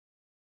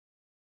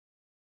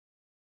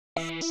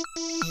Hello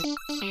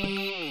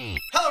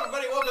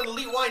everybody, welcome to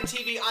Elite Wine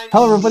TV.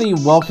 Hello everybody,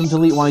 welcome to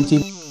Elite Wine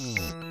TV.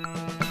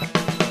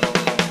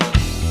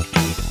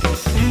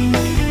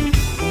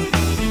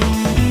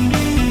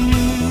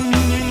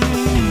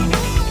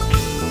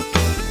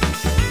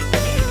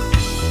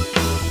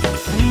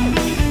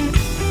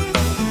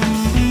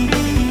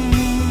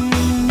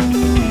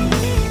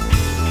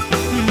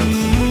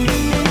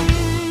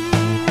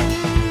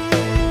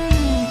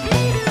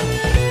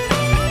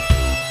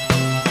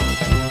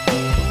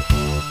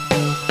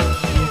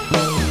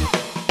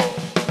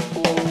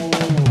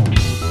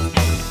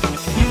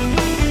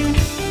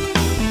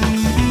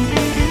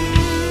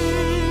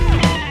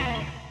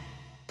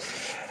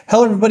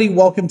 Hello everybody,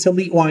 welcome to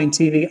Elite Wine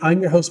TV.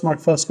 I'm your host Mark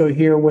Fusco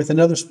here with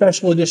another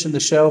special edition of the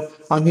show.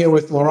 I'm here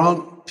with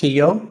Laurent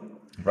Pillot.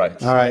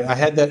 Right. All right, I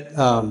had that.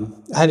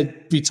 I had to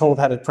be told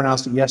how to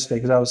pronounce it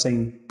yesterday because I was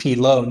saying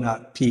Pillot,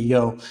 not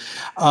Pillot.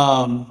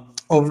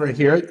 Over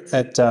here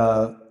at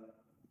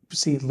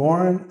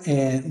Laurent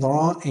and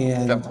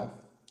Fernand.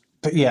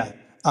 yeah.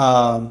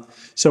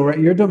 So we're at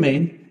your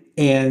domain.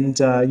 And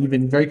you've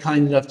been very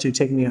kind enough to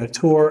take me on a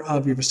tour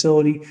of your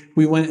facility.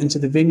 We went into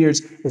the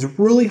vineyards. It's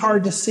really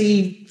hard to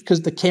see because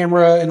of the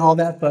camera and all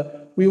that,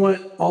 but we went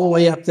all the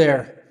way up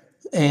there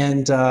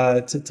and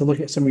to look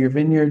at some of your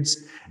vineyards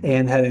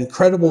and had an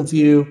incredible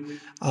view.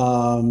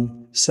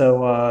 And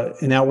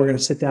now we're going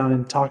to sit down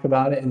and talk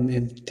about it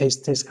and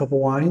taste a couple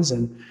wines.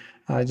 And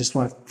I just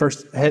want to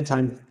first ahead of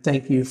time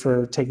thank you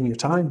for taking your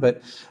time.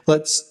 But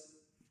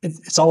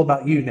it's all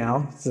about you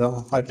now.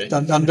 So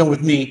I'm done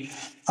with me.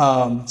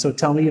 So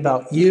tell me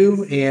about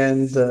you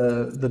and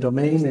the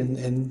domain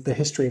and the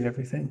history and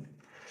everything.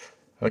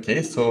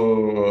 Okay,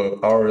 so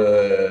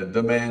our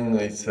domain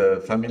is a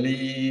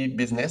family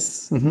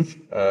business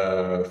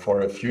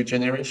for a few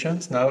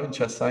generations now in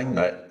Chassagne.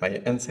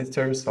 My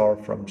ancestors are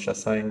from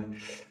Chassagne.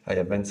 I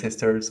have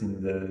ancestors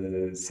in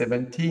the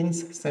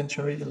 17th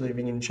century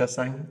living in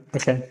Chassagne.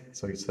 Okay.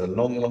 So it's a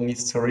long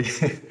history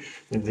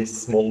in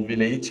this small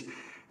village.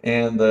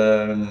 And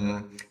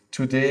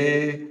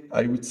today,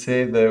 I would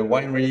say the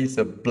winery is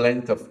a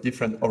blend of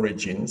different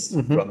origins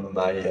from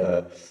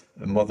my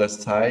mother's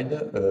side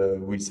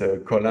with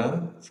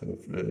Colin, so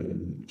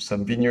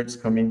some vineyards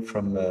coming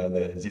from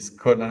this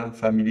Colin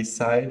family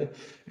side,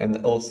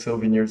 and also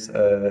vineyards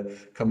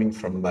coming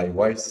from my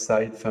wife's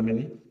side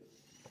family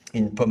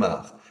in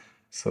Pommard.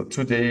 So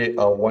today,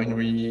 our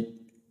winery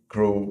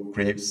grow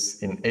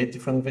grapes in 8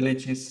 different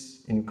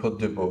villages in Côte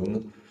de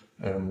Beaune,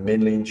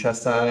 mainly in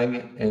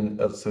Chassagne and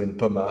also in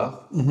Pommard.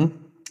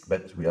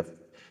 But we have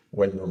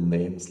well-known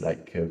names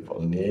like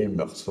Volnay,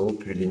 Meursault,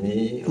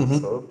 Puligny,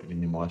 also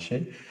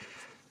Puligny-Montrachet.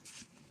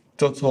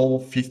 Total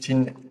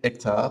 15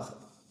 hectares.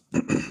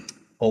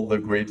 All the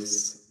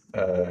grapes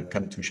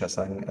come to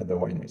Chassagne at the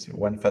winery. So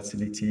one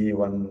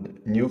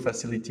new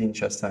facility in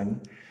Chassagne,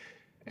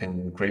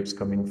 and grapes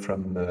coming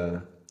from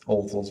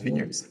all those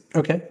vineyards.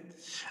 Okay.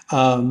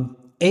 And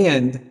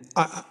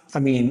I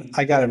mean,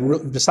 I got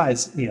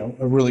besides,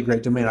 a really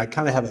great domain, I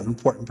kind of have an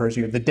important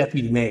person here, the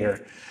deputy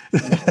mayor.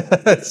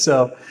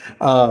 So,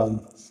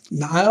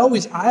 I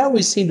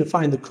always seem to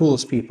find the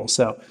coolest people.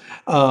 So,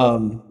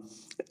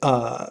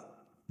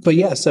 but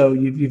yeah, so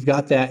you've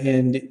got that,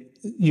 and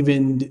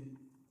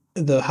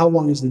how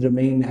long has the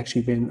domain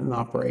actually been in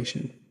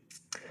operation?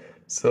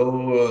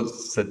 So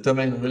the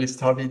domain really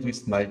started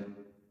with my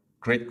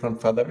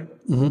great-grandfather.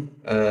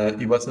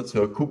 He was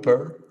also a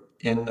cooper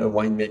and a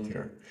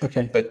winemaker.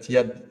 Okay. But he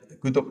had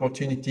good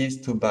opportunities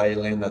to buy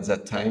land at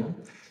that time.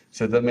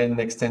 So the domain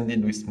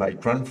extended with my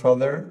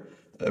grandfather,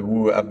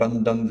 who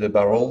abandoned the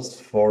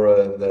barrels for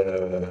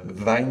the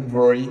vine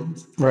growing.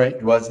 Right.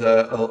 He was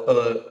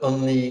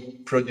only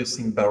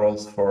producing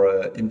barrels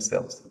for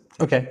himself.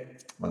 Okay.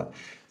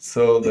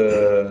 So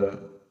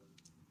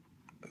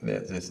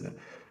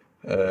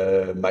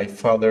my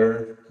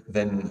father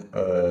then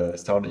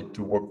started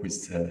to work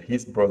with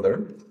his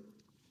brother.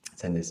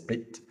 Then they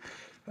split.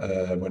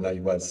 When I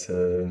was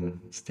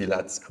still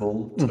at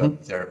school to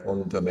have their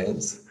own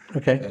domains.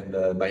 Okay.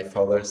 And my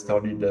father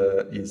started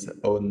his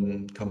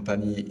own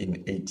company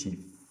in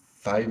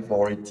 85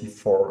 or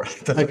 84.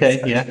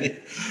 Okay, yeah.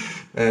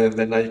 And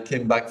then I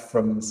came back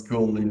from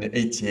school in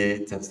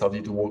 88 and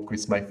started to work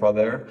with my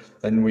father.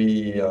 Then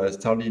we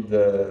started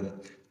the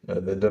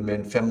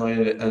Domaine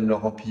Fernand and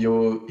Laurent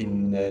Pillot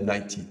in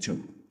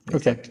 92.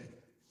 Okay.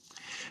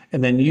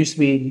 And then you used to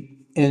be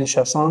in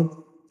Chassagne?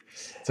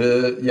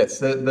 Yes,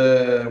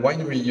 the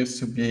winery used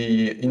to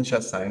be in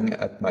Chassagne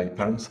at my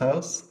parents'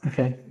 house.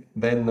 Okay.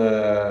 Then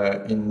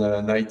in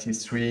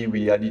 93,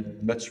 we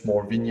added much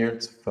more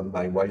vineyards from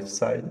my wife's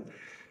side.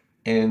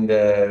 And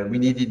we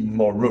needed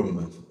more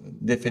room,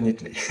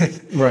 definitely.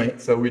 Right.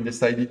 So we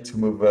decided to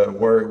move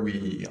where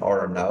we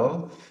are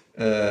now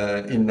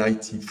in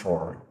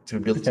 94 to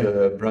build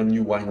a brand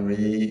new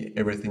winery,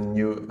 everything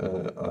new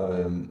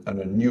on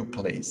a new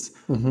place.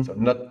 So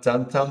not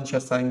downtown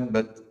Chassagne,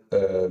 but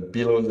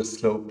below the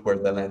slope where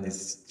the land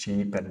is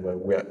cheap and where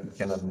we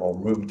can have more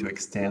room to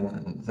extend,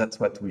 and that's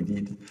what we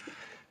did.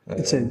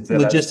 It's they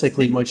last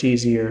logistically much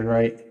easier,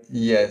 right?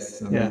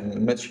 Yes, Yeah.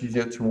 much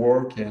easier to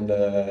work and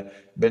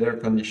better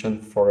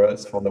condition for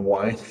us for the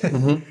wine.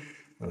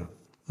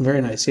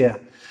 Very nice, yeah.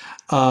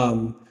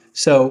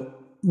 So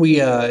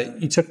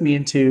you took me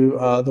into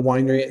the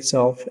winery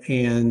itself,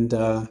 and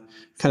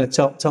kind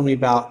of tell me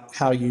about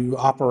how you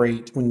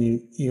operate when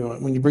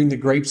when you bring the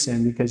grapes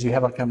in, because you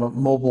have a kind of a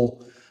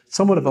mobile,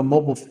 somewhat of a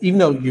mobile. Even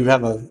though you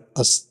have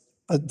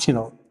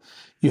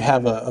you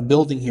have a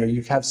building here,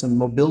 you have some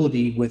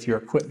mobility with your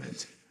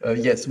equipment.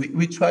 Yes,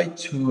 we try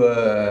to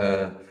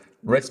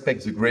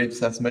respect the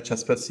grapes as much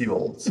as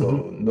possible. So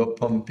no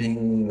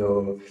pumping,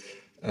 no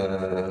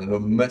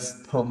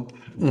must pump,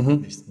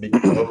 this big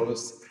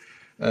hose.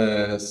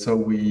 So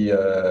we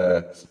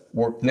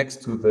work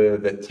next to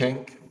the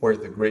tank where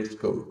the grapes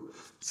go.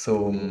 So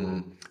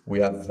we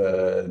have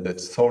the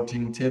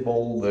sorting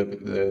table, the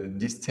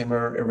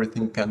distemmer,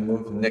 everything can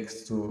move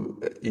next to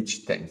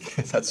each tank.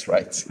 That's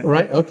right.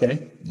 Right.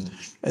 Okay.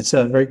 It's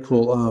very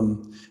cool.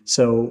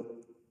 So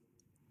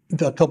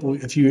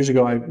a few years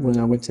ago, when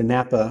I went to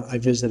Napa, I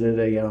visited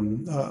a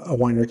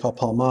winery called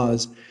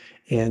Palmaz,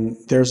 and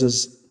there's a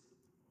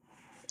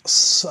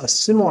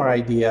similar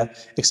idea,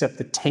 except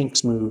the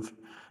tanks move.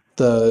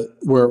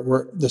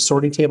 Where the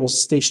sorting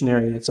table's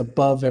stationary and it's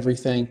above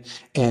everything,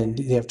 and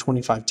they have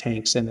 25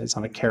 tanks and it's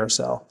on a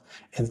carousel,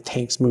 and the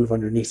tanks move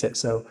underneath it.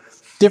 So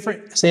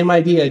different, same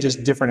idea,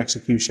 just different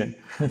execution.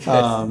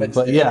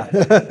 But yeah,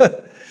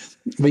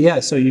 but yeah,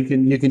 so you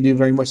can do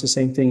very much the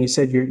same thing. You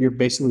said you're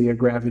basically a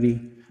gravity.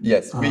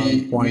 Yes,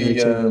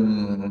 winery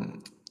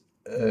too.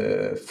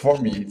 For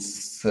me,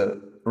 it's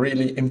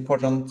really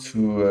important to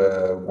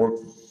work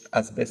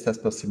as best as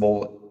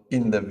possible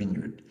in the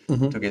vineyard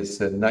to get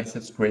the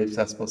nicest grapes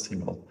as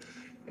possible.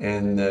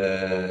 And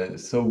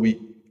so we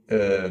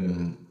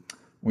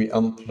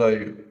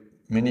employ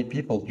many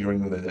people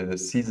during the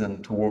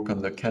season to work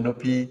on the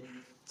canopy.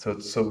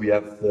 So we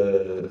have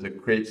the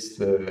grapes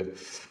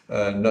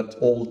not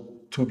all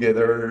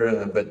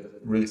together, but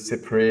really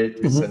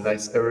separate with a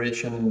nice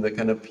aeration in the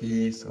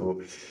canopy.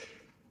 So,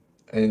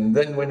 and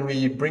then when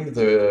we bring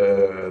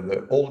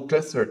the whole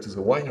cluster to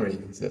the winery,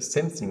 it's the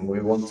same thing. We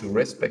want to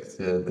respect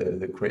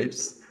the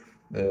grapes,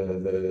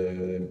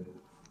 and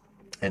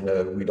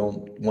we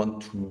don't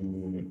want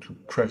to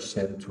crush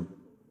them,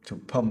 to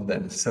pump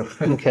them. So,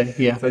 Okay,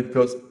 yeah. so it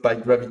goes by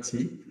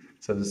gravity.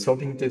 So the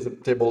sorting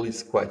table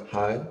is quite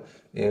high,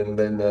 and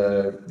then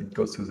it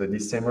goes to the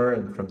distemmer,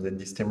 and from the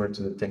distemmer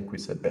to the tank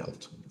with a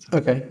belt.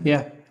 Okay,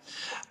 yeah.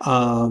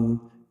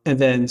 And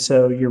then,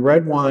 so your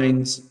red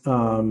wines,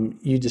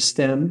 you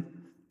destem,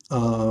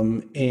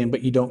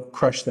 but you don't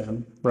crush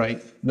them,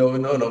 right? No,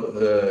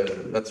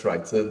 that's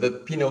right.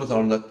 The pinots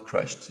are not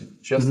crushed,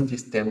 just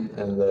distem,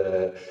 and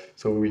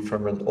so we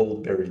ferment all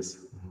berries.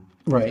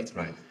 Right. That's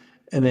right.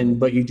 And then,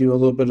 but you do a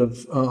little bit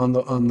of on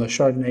the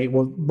Chardonnay.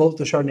 Well, both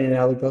the Chardonnay and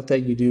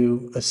Aligote, you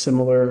do a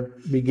similar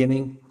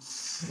beginning.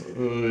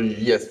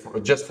 Yes,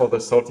 just for the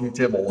sorting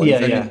table, and Yeah,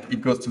 then yeah.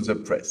 it goes to the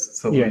press.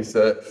 So Yeah. it's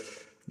a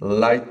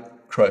light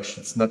crush.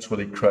 It's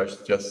naturally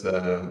crushed. Just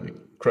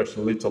crush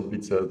a little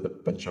bit the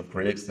bunch of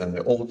grapes, and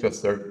the whole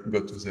cluster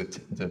go to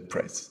the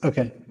press.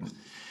 Okay.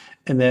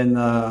 And then,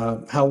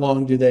 how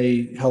long do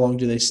they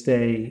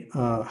stay?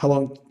 How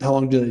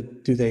long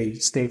do they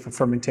stay for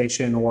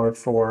fermentation or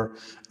for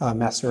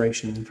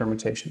maceration and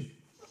fermentation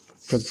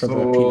for the So,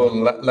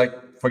 Pinot? like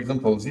for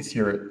example, this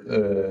year,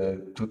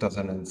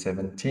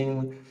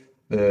 2017,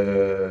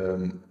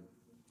 the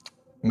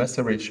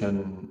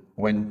maceration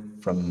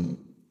went from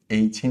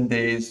 18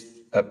 days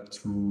up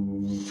to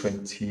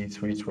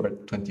 23 to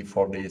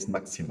 24 days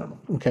maximum.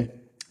 Okay.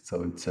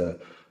 So it's a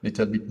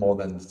little bit more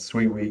than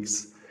 3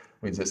 weeks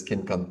with the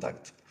skin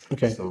contact.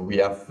 Okay. So we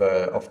have,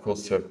 of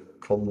course, a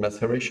cold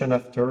maceration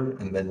after,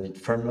 and then it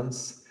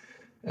ferments.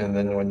 And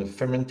then when the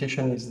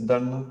fermentation is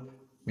done,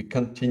 we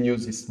continue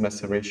this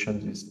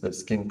maceration with the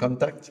skin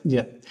contact.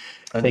 Yeah.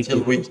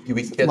 Until we A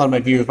get. lot of my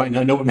viewers might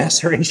not know what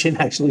maceration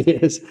actually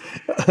is.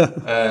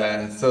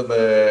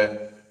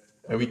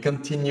 We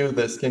continue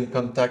the skin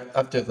contact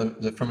after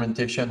the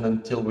fermentation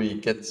until we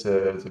get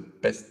the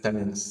best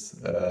tannins.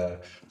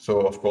 So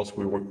of course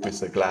we work with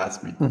the glass,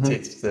 we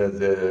taste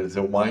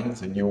the wine,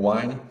 the new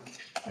wine,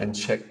 and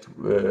check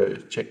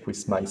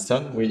with my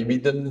son. We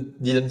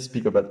didn't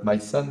speak about my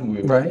son.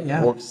 We Right,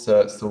 yeah. works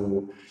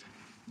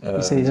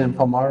You say he's in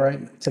Palmar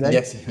right today?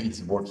 Yes,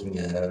 he's working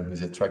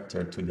with a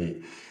tractor today.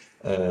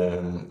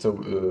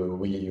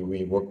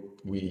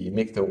 We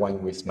make the wine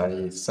with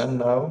my son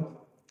now.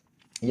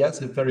 He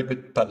has a very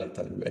good palate,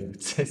 I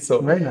would say.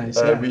 So Very nice,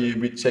 yeah.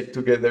 we check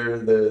together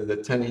the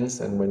tannins,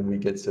 and when we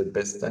get the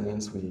best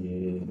tannins,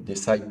 we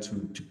decide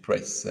to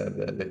press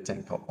the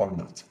tank or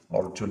not,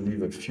 or to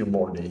leave a few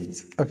more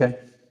days. Okay.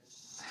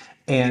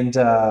 And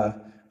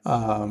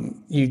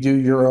you do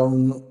your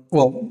own.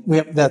 Well,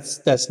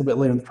 that's a little bit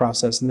later in the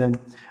process, and then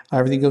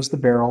everything goes to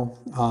the barrel.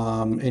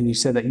 And you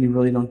said that you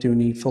really don't do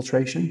any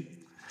filtration.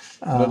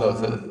 No,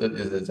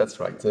 that's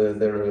right.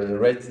 The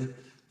reds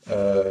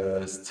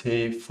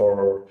stay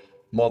for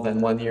more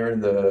than 1 year in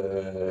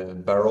the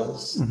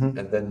barrels,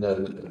 and then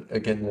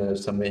again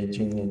some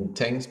aging in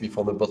tanks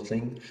before the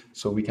bottling,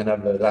 so we can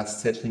have the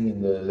last settling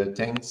in the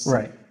tanks,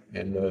 Right.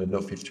 and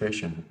no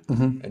filtration.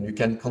 And you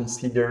can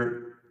consider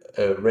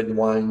red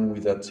wine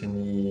without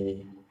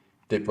any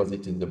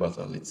deposit in the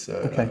bottle. It's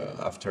Okay.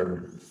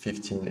 after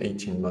 15,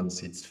 18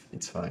 months,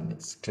 it's fine.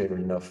 It's clear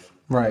enough.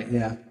 Right,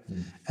 yeah.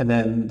 And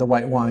then the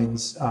white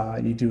wines,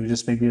 you do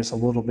just maybe just a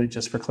little bit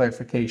just for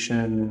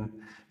clarification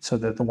so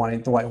that the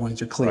white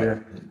wines are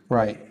clear.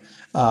 Right.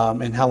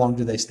 And how long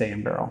do they stay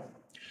in barrel?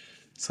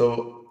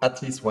 So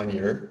at least 1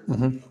 year,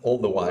 all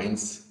the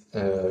wines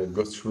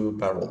go through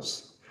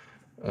barrels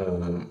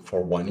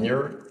for 1 year,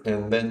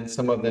 and then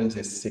some of them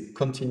they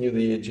continue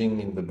the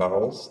aging in the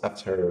barrels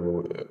after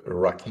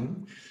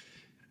racking,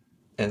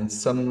 and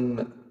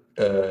some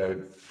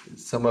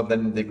of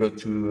them they go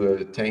to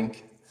a tank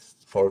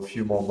for a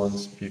few more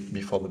months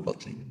before the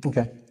bottling.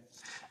 Okay.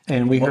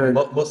 And we heard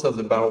Most of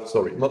the barrels,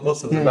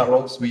 most of the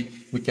barrels,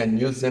 we can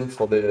use them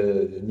for the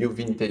new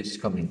vintage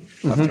coming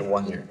after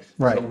 1 year.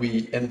 Right. So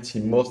we empty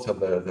most of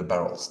the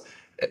barrels.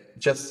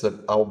 Just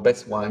our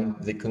best wine,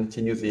 they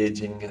continue the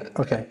aging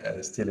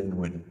still in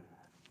wood.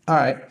 all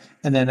right.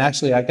 And then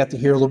actually I got to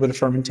hear a little bit of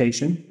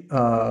fermentation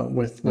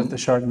with the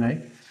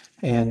Chardonnay.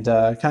 And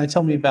kind of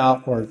tell me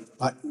about, well,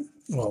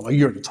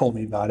 you already told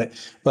me about it,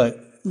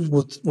 but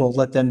we'll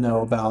let them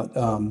know about.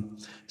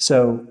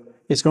 So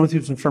it's going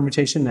through some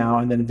fermentation now,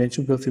 and then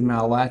eventually go through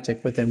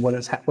malolactic. But then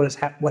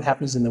what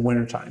happens in the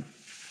wintertime?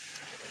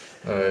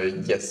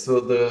 Yes, so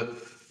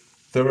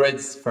the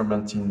reds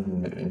ferment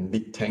in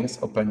big tanks,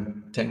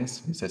 open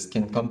tanks with a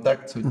skin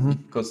contact, so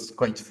it goes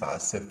quite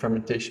fast. The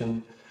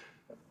fermentation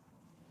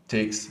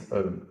takes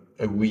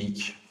a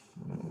week,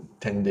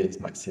 10 days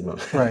maximum.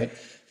 Right.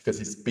 Because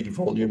it's big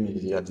volume,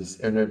 you have this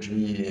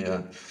energy.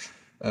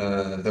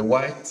 The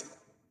white,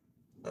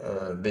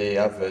 they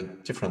have a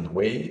different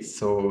way,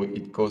 so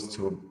it goes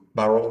to a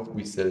barrel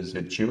with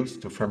the juice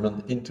to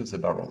ferment into the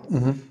barrel.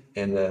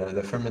 And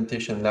the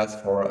fermentation lasts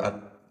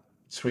for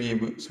 3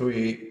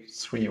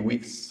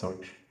 weeks,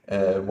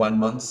 1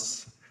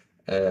 month,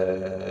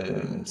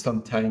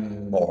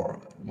 sometime more,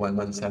 1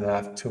 month and a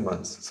half, 2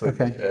 months. So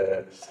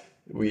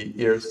we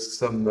hear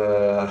some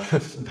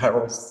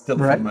barrels still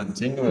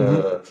fermenting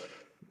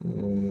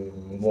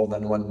more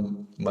than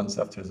 1 month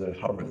after the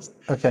harvest.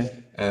 Okay.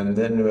 And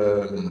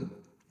then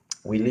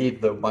we leave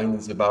the wine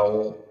in the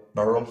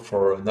barrel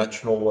for a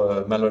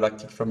natural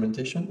malolactic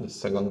fermentation, a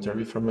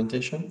secondary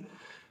fermentation.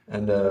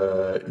 And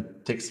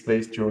it takes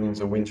place during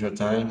the winter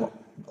time,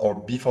 or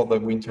before the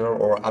winter,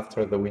 or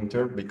after the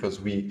winter, because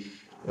we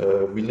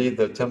leave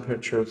the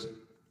temperatures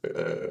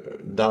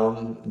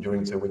down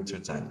during the winter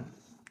time.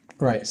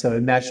 Right. So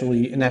it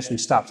naturally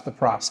stops the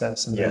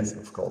process. And yes,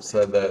 of course.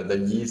 The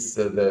yeast,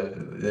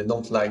 they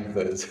don't like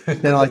the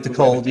they don't like the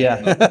cold. Yeah.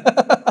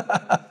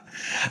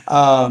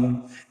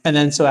 And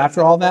then so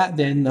after all that,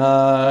 then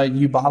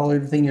you bottle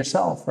everything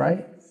yourself,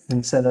 right?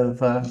 Instead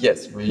of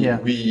yes,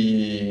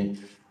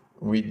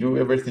 we do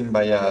everything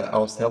by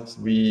ourselves.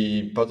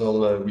 We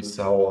bottle with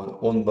our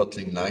own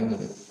bottling line,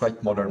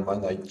 quite modern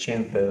one. I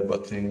changed the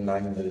bottling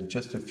line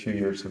just a few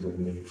years ago,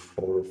 maybe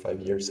 4 or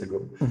 5 years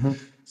ago.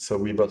 So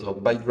we bottle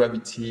by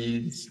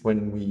gravity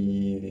when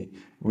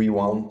we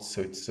want.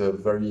 So it's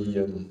very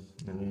in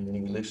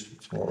English,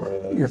 it's more.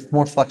 You're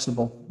more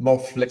flexible. More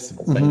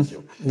flexible. Thank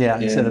you. Yeah,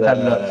 instead of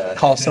having to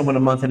call someone a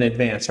month in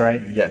advance,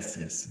 right? Yes.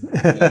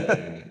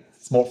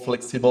 It's more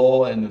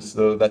flexible, and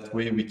so that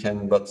way we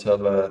can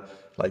bottle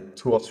like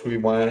 2 or 3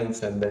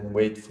 wines, and then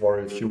wait for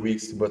a few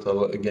weeks to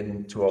bottle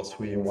again 2 or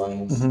 3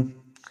 wines.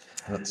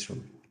 That's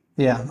true.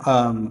 Yeah,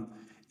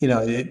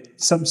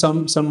 some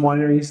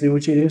wineries do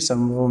what you do.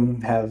 Some of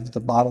them have the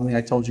bottling.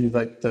 I told you,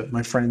 like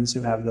my friends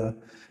who have the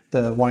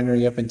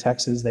winery up in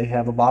Texas, they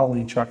have a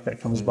bottling truck that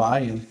comes by,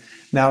 and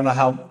now I don't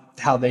know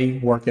how they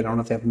work it. I don't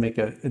know if they have to make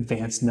an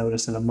advance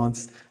notice in a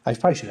month. I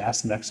probably should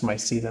ask them next time I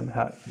see them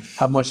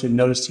how much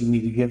notice you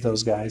need to give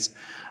those guys.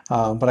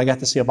 But I got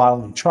to see a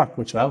bottling truck,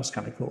 which that was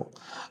kind of cool.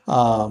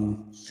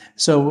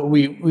 So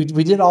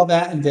we did all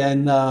that, and then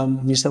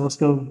you said, let's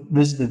go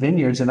visit the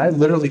vineyards. And I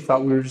literally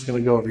thought we were just going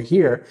to go over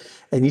here,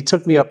 and you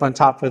took me up on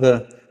top of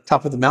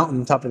the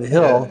mountain, top of the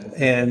hill.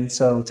 And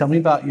so tell me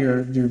about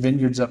your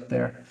vineyards up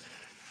there.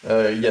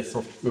 Yes,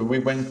 so we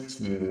went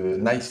to a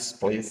nice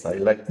place. I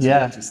like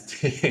to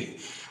stay.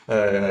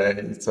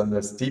 It's on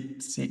a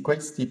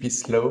quite steep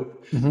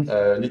slope,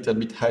 a little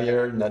bit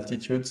higher in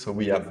altitude, so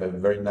we have a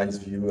very nice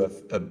view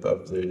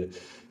above the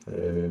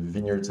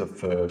vineyards of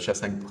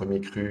Chassagne Premier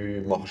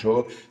Cru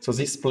Morgeau. So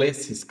this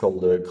place is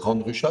called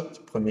Grande Ruchotte,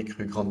 Premier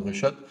Cru Grande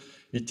Ruchotte.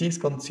 It is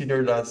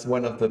considered as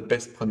one of the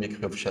best Premier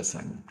Cru of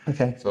Chassagne.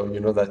 Okay. So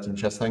you know that in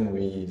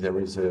Chassagne there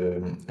is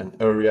an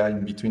area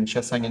in between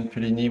Chassagne and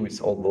Puligny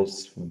with all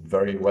those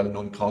very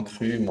well-known Grand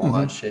Cru,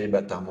 Montrachet,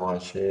 Bâtard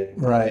Montrachet.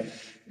 Right.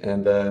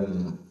 And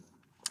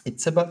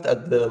it's about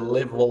at the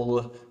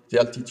level the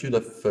altitude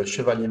of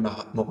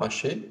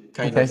Chassagne-Montrachet,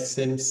 kind Okay. of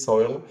same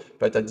soil,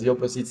 but at the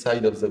opposite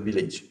side of the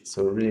village.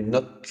 So really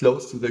not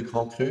close to the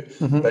Grand Cru,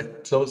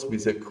 but close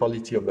with the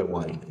quality of the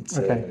wine. It's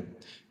Okay.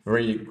 a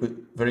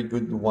very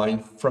good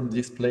wine from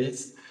this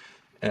place,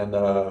 and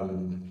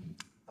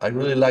I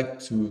really like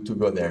to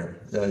go there.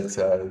 It's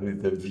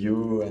with the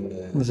view and.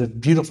 It was a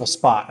beautiful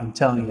spot. I'm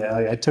telling you.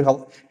 I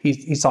took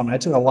he saw me. I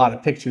took a lot of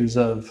pictures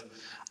of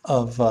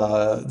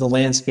the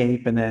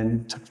landscape, and then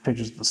took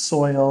pictures of the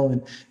soil.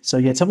 And so,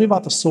 yeah, tell me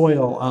about the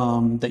soil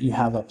that you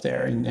have up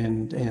there,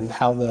 and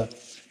how the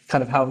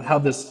kind of how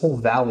this whole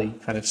valley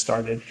kind of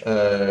started.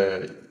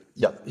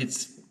 Yeah, it's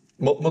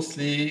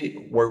mostly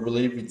where we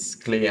live. It's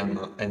clay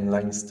and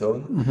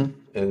limestone,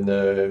 and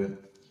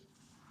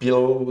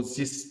below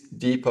this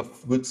deep of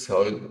good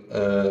soil,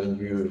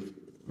 you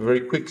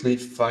very quickly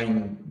find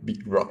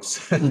big rocks.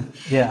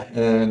 Yeah.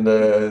 And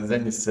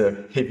then it's a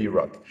heavy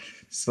rock.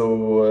 So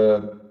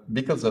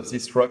because of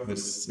this rock,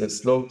 the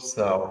slopes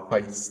are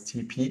quite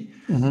steepy,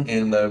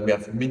 and we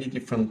have many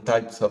different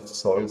types of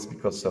soils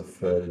because of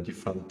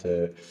different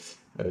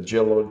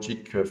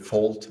geologic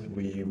fault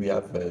we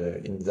have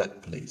in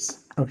that place.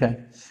 Okay.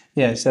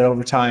 Yeah. So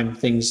over time,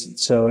 things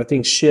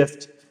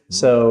shift.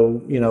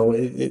 So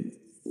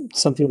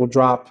something will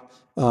drop.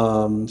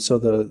 So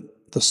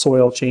the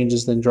soil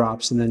changes, then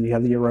drops, and then you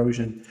have the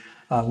erosion.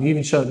 You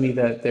even showed me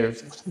that there's.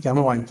 I don't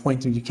know why I'm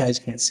pointing. You guys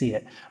can't see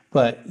it,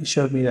 but you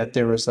showed me that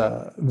there was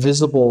a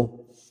visible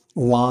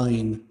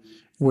line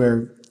where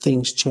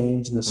things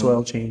change and the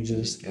soil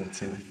changes. You can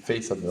see the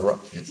face of the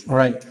rock. Yes.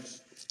 Right.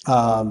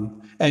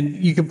 And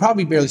you can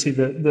probably barely see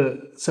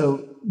so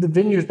the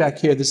vineyards back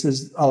here. This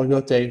is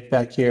Aligote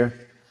back here.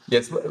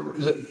 Yes,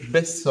 the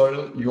best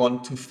soil you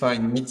want to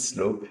find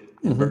mid-slope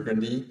in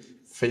Burgundy,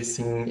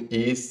 facing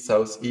east,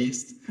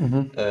 southeast,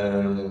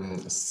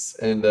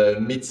 and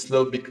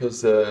mid-slope because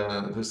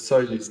the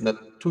soil is not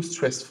too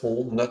stressful,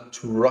 not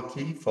too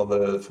rocky for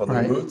the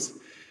Right. roots,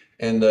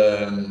 and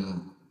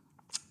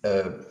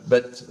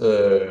but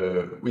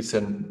with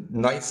a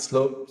nice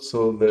slope, so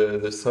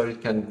the soil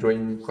can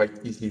drain quite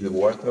easily the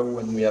water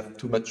when we have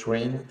too much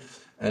rain,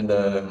 and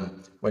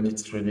when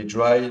it's really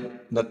dry,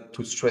 not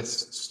too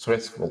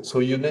stressful. So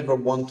you never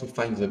want to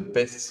find the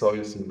best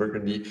soils in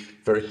Burgundy,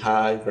 very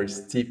high, very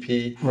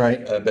steepy,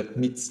 Right. but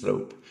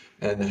mid-slope.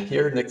 And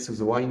here next to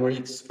the winery,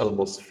 it's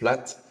almost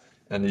flat,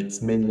 and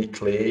it's mainly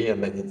clay,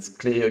 and then it's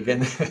clay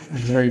again.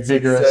 Very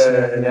vigorous.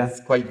 Yeah.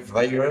 It's quite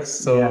vigorous,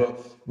 so Yeah.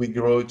 we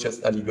grow just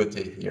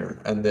aligoté here,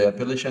 and the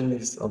appellation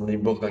is only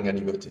Bourgogne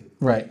aligoté.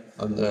 Right.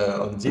 On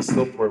this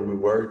slope where we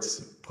were, it's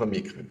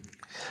Premier Cru.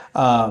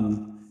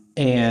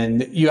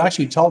 And you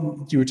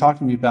were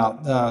talking to me about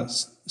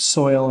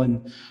soil and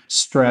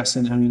stress,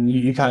 and I mean,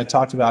 you kind of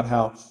talked about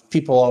how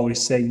people always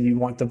say you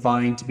want the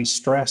vine to be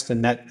stressed,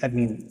 and that, I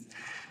mean,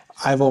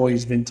 I've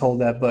always been told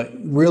that, but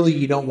really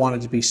you don't want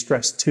it to be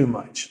stressed too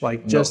much,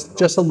 like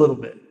just a little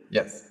bit.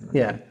 Yes.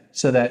 Yeah.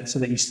 So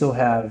that you still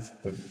have.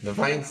 The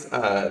vines,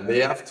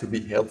 they have to be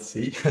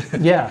healthy.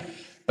 Yeah.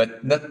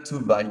 But not too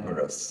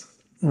vigorous.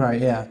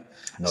 Right. Yeah.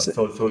 No,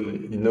 so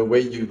in a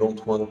way you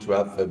don't want to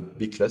have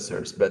big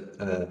clusters, but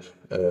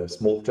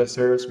small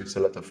clusters with a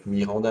lot of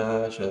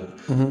mirandage,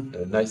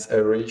 nice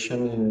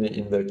aeration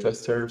in the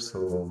cluster. So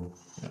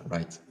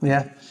right.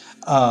 Yeah.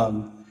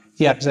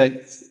 Yeah.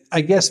 Because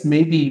I guess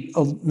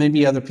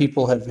maybe other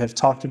people have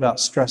talked about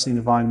stressing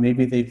the vine.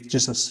 Maybe they've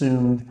just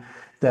assumed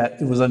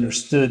that it was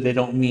understood. They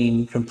don't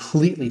mean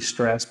completely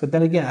stressed. But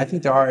then again, I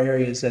think there are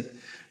areas that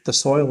the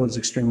soil is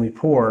extremely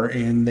poor,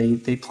 and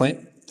they plant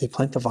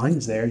the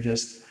vines there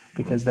just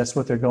because that's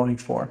what they're going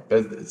for.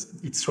 But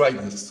it's right,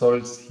 the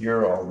soils here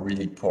are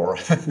really poor.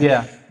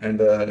 Yeah.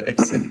 And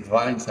except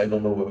vines, I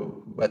don't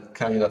know what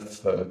kind of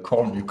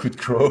corn you could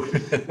grow.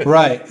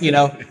 Right.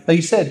 Like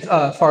you said,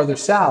 farther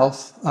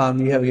south,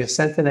 you have your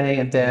Centenay,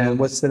 and then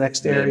what's the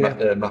next area?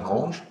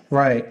 Marange.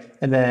 Right.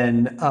 And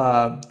then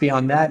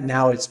beyond that,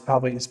 now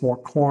it's more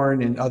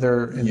corn and other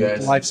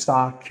Yes.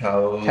 livestock,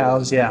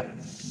 cows. Yeah.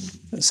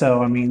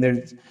 So, I mean,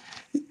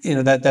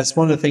 that's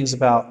one of the things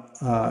about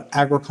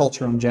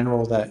agriculture in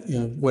general, that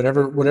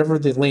whatever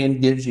the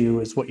land gives you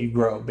is what you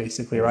grow,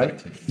 basically, right?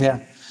 Exactly. Yeah.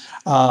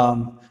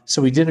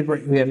 So we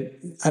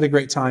had a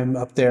great time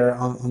up there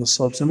on the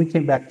slopes, and we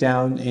came back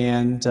down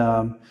and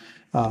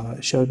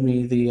showed me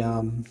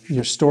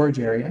your storage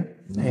area,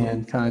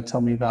 and kind of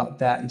tell me about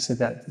that. You said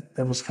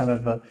that was kind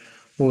of what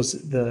was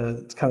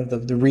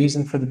the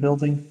reason for the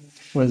building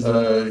was.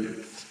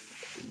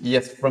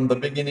 Yes, from the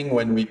beginning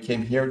when we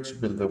came here to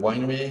build the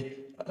winery,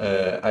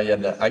 I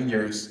had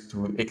ideas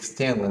to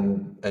extend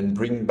and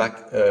bring back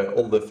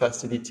all the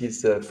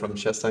facilities from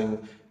Chassagne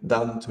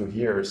down to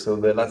here. So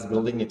the last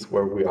building is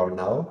where we are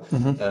now,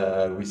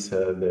 with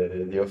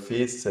the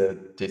office,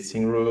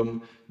 tasting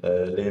room,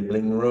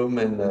 labeling room,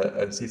 and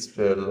this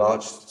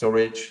large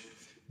storage.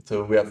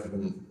 So we have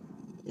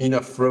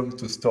enough room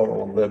to store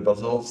all the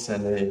bottles,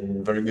 and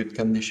in very good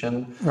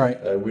condition. Right.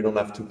 We don't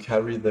have to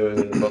carry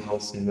the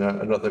bottles in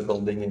another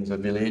building in the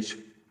village.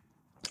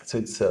 So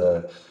it's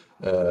a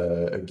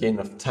gain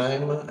of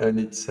time, and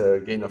it's a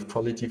gain of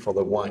quality for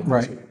the wine.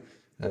 Right. Too.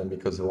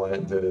 because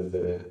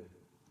the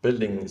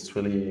building is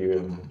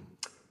really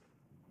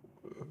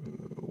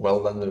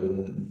well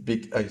done,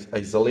 big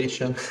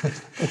isolation.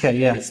 Okay,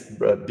 yeah.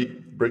 With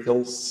big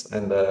brickles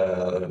and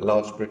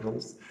large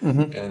brickles,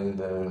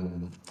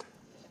 and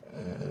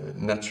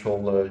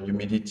natural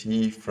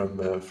humidity from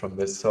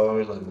the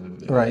soil,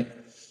 and Right.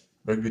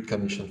 very good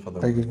condition for the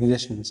Very wine. good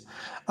conditions.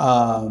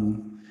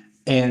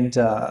 And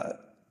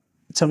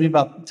tell me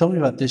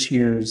about this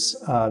year's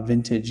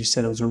vintage. You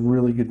said it was a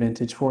really good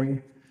vintage for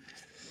you.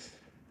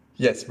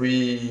 Yes,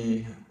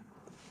 we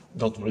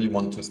don't really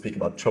want to speak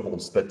about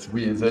troubles, but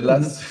the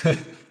last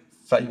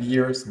 5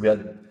 years we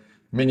had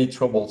many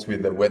troubles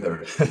with the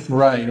weather.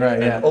 Right,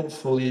 And yeah.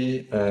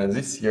 hopefully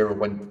this year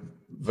went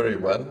very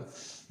well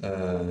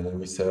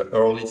with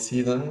early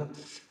season.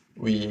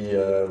 We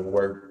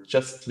were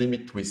just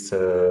limited with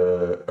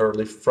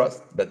early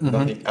frost, but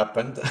nothing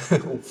happened,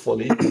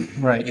 hopefully.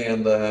 Right.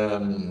 And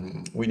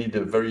we need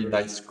a very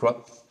nice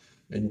crop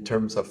in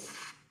terms of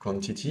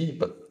quantity,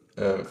 but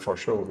for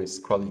sure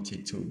with quality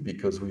too,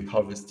 because we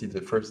harvested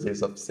the first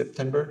days of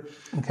September,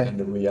 Okay. and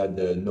we had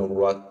no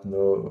rot,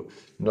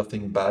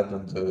 nothing bad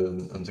on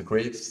the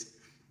grapes,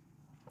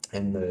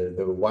 and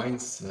the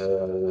wines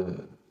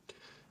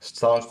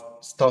start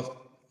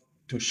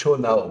to show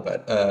now.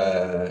 But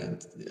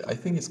I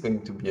think it's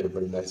going to be a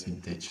very nice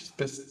vintage,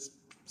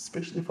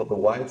 especially for the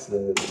whites.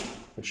 The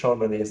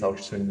Chardonnays are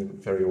showing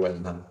very well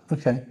now.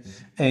 Okay.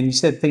 And you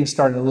said things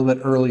started a little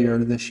bit earlier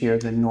this year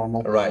than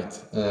normal. Right.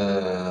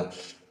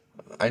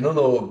 I don't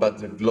know about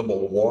the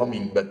global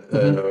warming, but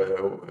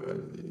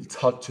it's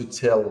hard to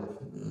tell.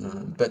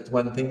 But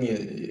one thing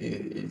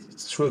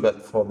it's true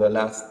that for the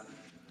last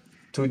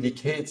 2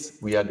 decades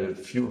we had a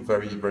few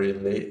very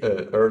late,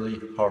 early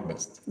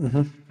harvest.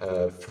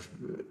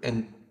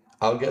 And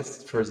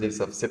August, first days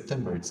of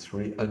September, it's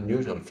really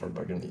unusual for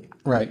Burgundy.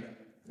 Right.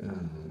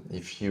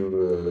 If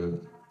you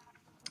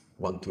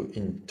want to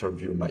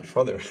interview my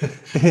father,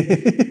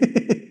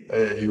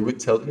 he would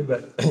tell you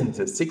that in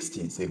the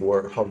 60s they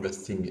were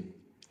harvesting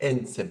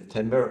in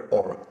September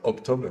or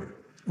October.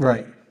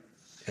 Right.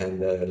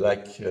 And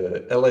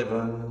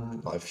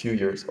 11, a few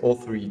years,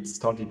 03, it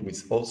started with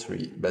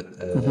 03, but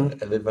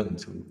 11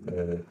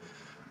 to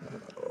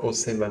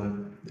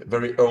 07,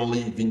 very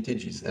early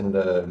vintages, and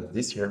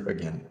this year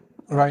again.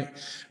 Right.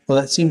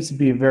 Well, that seems to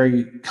be a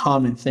very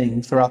common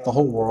thing throughout the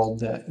whole world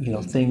that,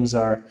 things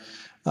are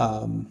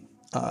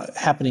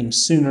happening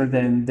sooner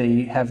than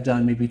they have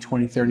done maybe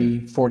 20,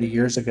 30, 40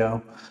 years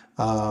ago.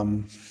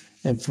 And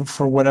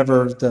for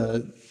whatever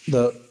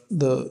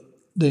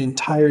the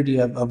entirety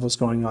of what's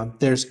going on,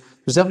 there's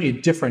definitely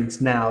a difference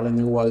now than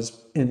there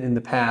was in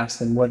the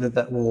past, and whether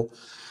that will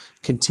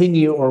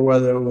continue or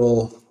whether it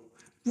will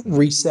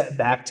reset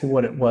back to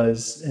what it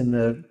was in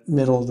the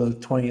middle of the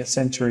 20th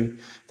century.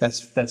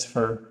 That's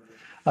for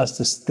us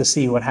to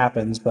see what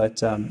happens. But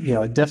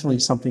definitely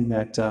something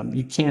that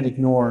you can't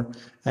ignore.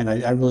 And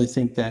I really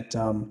think that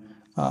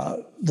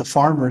the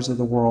farmers of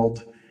the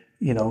world,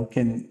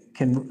 can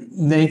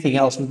anything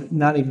else,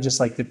 not even just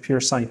like the pure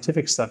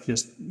scientific stuff.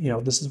 Just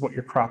this is what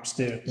your crops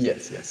do.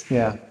 Yes.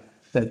 Yeah,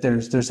 that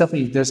there's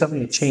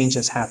definitely a change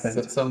that's happened.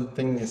 So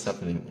something is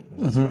happening.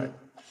 That's right.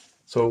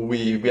 So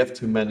we have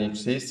to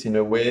manage this in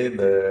a way.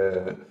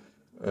 The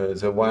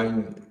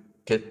wine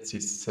gets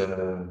this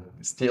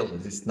still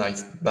this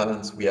nice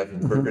balance we have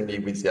in Burgundy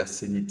with the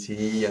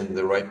acidity and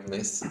the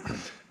ripeness.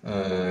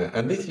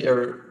 And this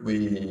year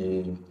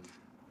we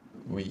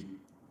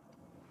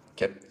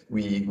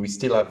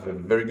still have a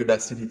very good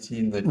acidity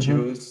in the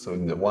juice, so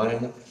in the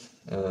wine,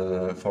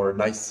 for a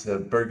nice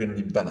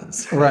Burgundy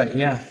balance. Right.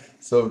 Yeah.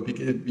 So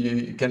because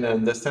you can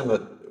understand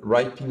that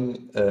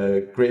ripening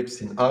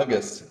grapes in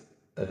August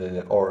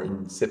or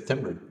in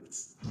September,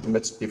 it's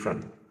much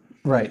different.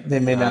 Right. They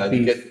may not be.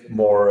 You get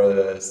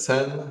more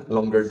sun,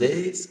 longer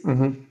days.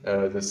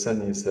 The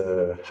sun is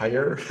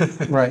higher.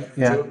 Right.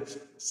 Yeah.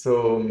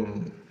 So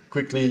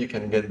quickly you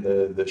can get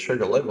the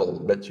sugar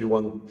level, but you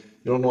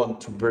don't want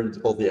to burn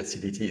all the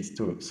acidities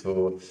too.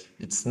 So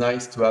it's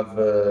nice to have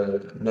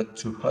not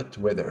too hot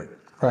weather.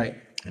 Right.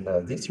 And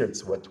this year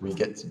it's what we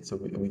get. So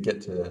we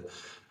get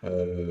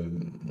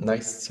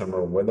nice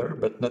summer weather,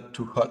 but not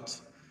too hot.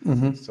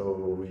 So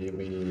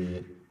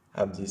we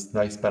have this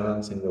nice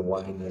balance in the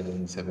wine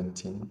in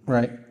 17.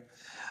 Right.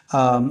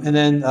 And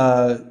then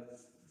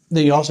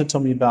you also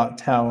told me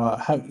about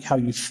how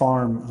you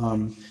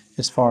farm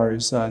as far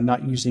as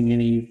not using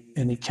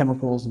any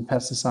chemicals and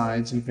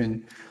pesticides. You've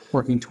been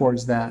working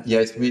towards that.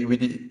 Yes,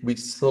 we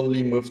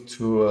slowly moved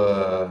to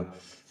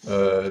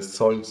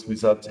soils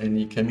without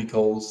any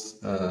chemicals,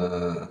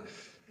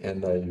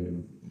 and I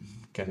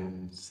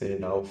can say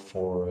now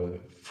for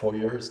 4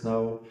 years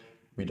now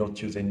we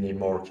don't use any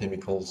more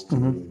chemicals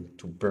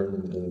to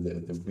burn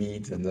the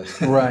weeds and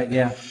Right.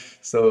 Yeah.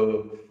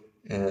 So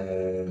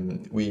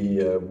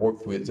we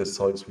work with the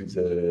soils with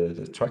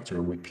the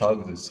tractor. We plow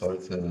the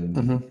soils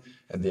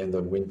at the end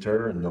of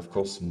winter, and of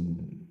course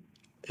in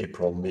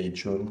April, May,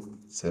 June.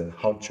 It's a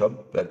hard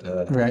job, but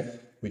Right.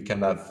 we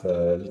can have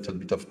a little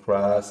bit of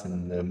grass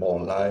and more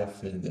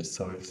life in the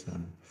soils.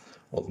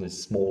 all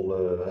these small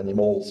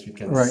animals you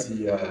can Right.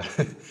 see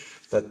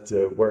that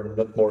were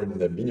not more in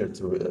the vineyard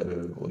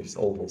with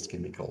all those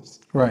chemicals.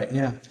 Right.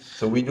 Yeah.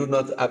 So we do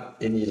not have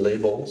any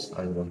labels.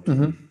 I want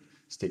to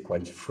stay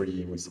quite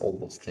free with all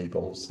those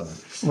labels.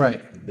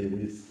 Right. There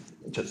is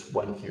just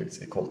one here. It's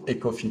called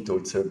Ecofito.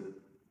 It's a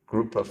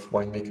group of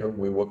winemakers.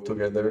 We work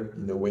together.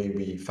 In a way,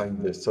 we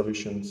find the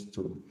solutions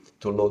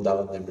to low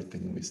down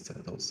everything with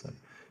those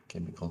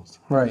chemicals.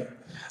 Right.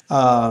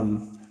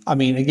 I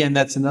mean, again,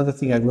 that's another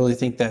thing I really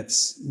think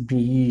that's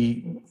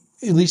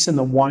at least in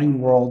the wine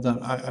world,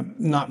 I'm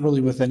not really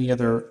with any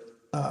other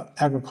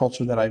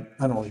agriculture that I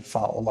don't really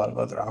follow a lot of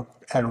other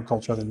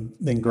agriculture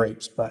than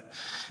grapes, but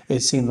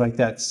it seems like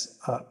that's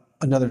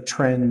another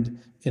trend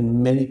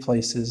in many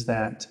places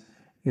that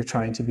you're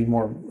trying to be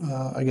more,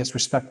 I guess,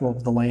 respectful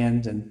of the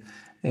land, and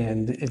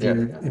if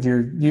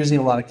you're using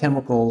a lot of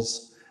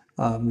chemicals,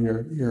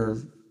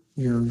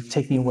 you're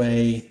taking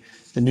away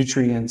the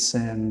nutrients,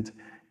 and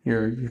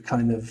you're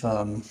kind of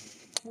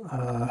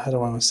how do I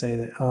want to say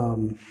that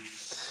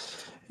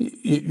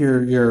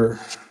you're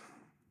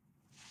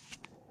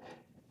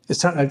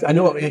it's not, I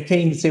know I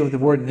can't even say what the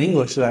word in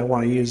English that I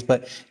want to use,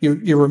 but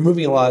you're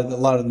removing a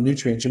lot of the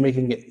nutrients. You're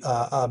making it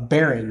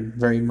barren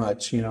very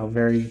much.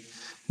 Very,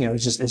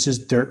 it's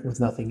just dirt with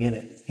nothing in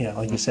it.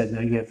 Like you said,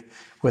 now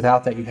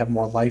without that you have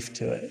more life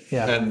to it.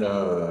 Yeah. And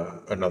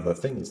another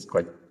thing is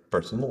quite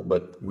personal,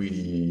 but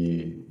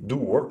we do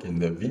work in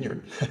the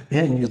vineyard.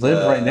 Yeah, and you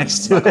live right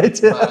next to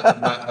it.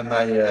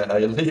 I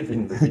live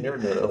in the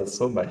vineyard.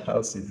 Also, my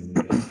house is in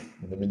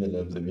the middle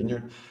of the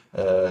vineyard.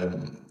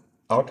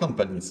 Our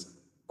company is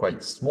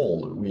quite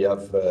small. We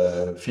have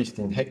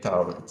 15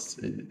 hectares.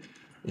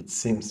 It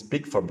seems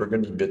big for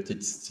Burgundy, but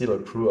it's still a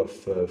crew of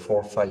 4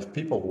 or 5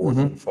 people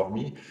working for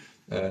me.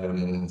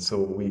 So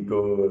we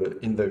go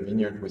in the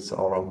vineyard with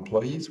our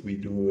employees. We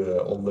do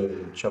all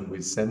the job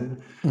with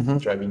them,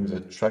 driving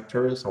the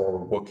tractors or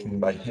walking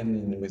by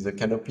hand with the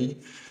canopy.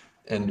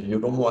 And you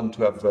don't want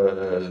to have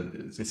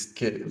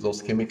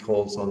those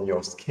chemicals on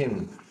your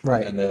skin.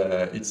 Right. And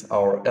it's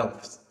our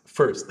health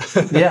first.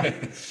 Yeah.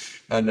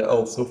 And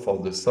also for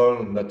the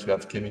soil, not to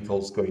have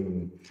chemicals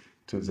going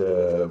to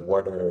the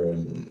water.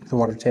 The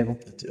water table.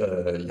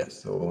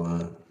 Yes.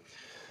 So.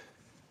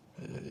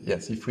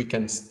 Yes, if we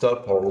can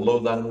stop or low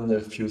down a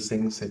few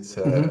things, it's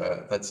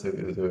that's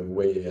the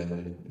way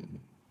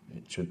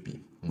it should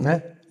be. Yeah,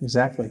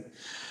 exactly.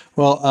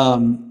 Well,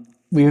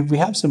 we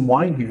have some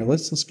wine here.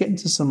 Let's get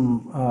into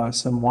some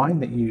wine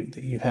that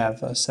you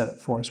have set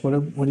up for us.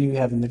 What do you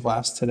have in the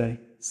glass today?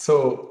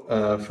 So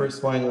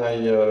first wine I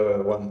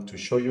want to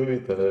show you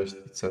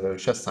it's a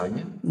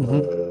Chassagne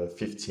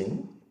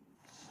 15.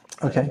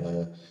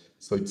 Okay.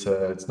 So it's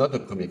not a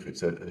comic,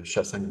 it's a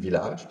Chassagne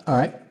village. All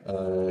right.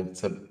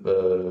 It's a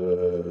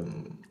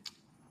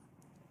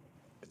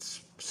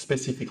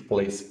specific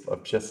place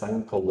of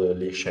Chassagne called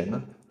Les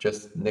Chenes,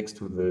 just next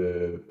to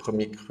the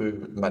Premier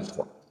Cru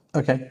Maltroit.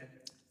 Okay.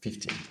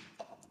 15.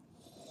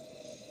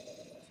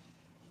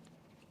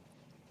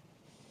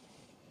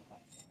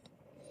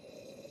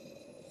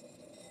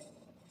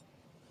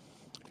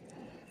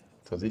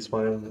 So this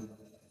one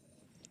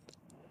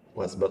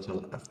was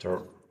bottled after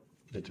a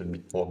little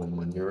bit more than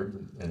 1 year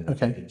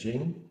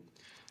aging.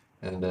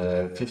 And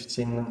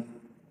 15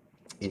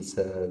 is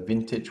a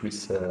vintage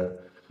with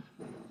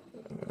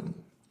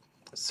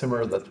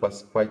summer that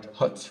was quite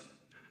hot.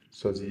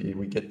 So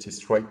we get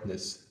this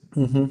brightness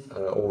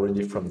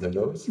already from the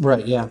nose.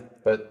 Right, yeah.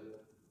 But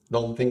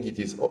don't think it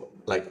is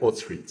like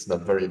O3. It's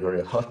not very,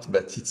 very hot,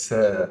 but it's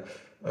a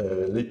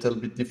little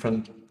bit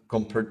different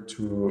compared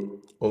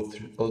to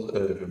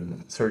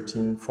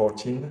 13,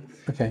 14,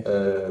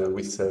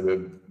 with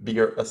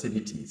bigger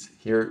acidities.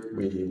 Here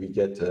we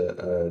get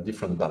a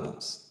different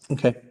balance.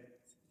 Okay.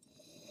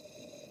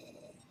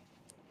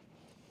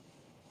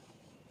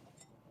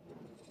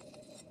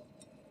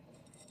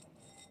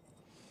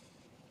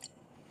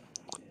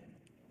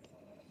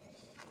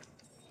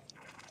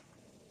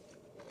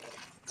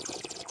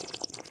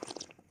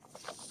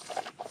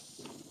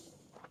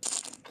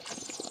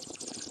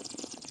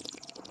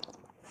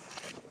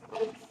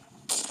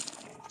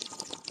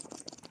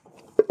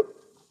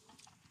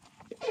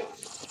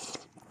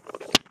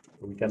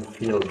 We can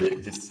feel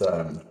this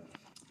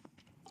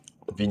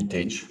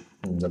vintage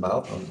in the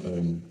mouth,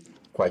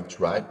 quite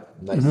dry,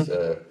 nice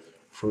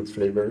fruit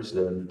flavors,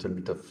 a little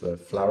bit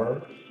of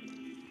flour,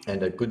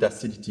 and a good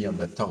acidity on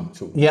the tongue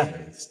too. Yeah.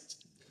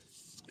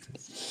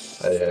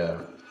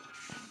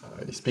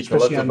 I speak a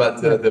lot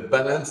about the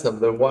balance of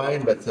the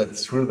wine, but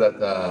it's true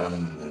that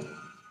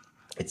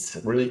it's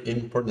really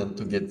important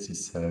to get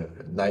this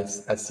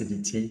nice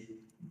acidity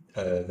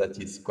that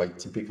is quite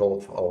typical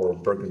of our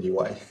Burgundy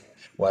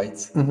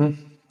whites.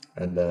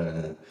 And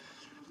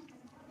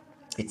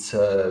it's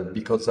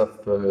because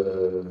of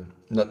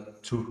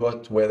not too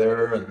hot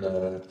weather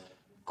and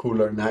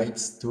cooler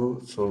nights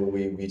too, so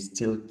we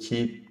still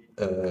keep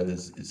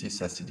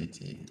this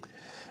acidity.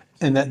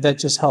 And that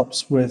just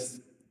helps with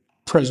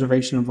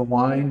preservation of the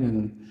wine.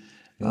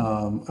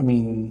 And I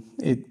mean,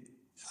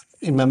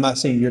 I'm not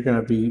saying you're going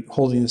to be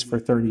holding this for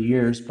 30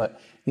 years, but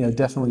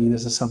definitely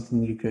this is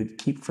something you could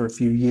keep for a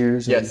few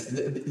years. Yes,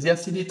 the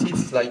acidity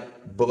is like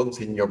bones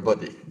in your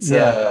body.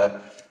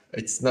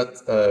 It's not,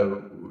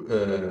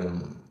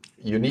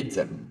 you need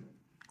them,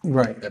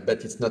 Right.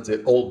 but it's not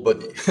the whole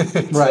body.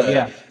 Right.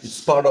 Yeah.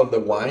 It's part of the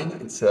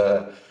wine.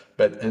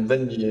 And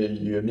then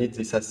you need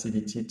this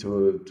acidity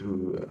to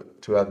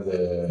have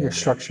Your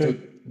structure.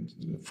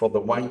 for the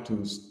wine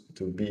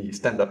to be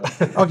stand up.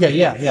 Okay.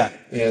 Yeah. Yeah.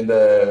 And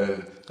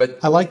but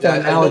I like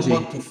that analogy. I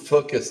don't want to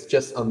focus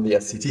just on the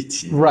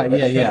acidity. Right.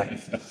 Yeah. Yeah.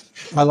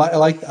 I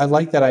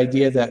like that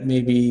idea that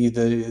maybe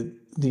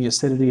the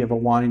acidity of a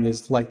wine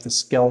is like the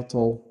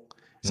skeletal.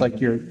 It's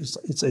like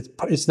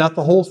it's not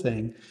the whole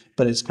thing,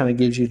 but it's kind of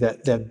gives you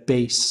that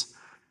base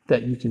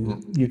that you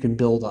can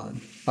build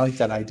on. I like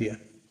that idea.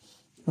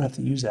 I have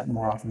to use that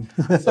more often.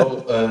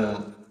 So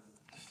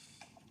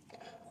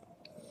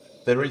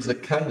there is a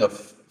kind of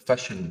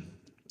fashion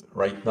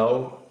right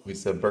now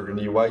with the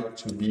Burgundy white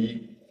to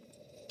be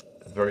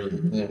very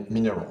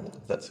mineral.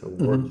 That's a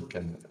word you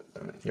can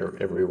hear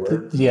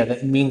everywhere. Yeah,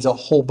 that means a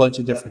whole bunch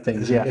of different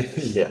things. Yeah.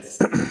 Yes,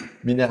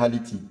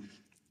 minerality.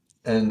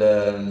 And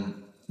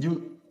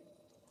you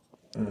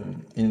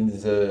in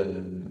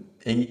the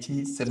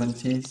 80s,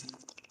 70s,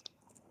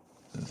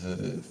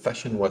 the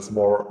fashion was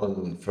more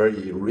on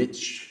very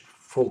rich,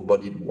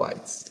 full-bodied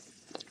whites.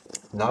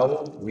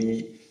 Now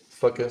we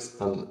focus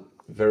on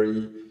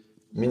very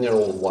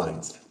mineral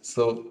wines.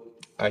 So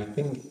I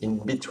think in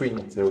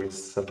between there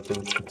is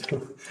something to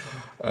do.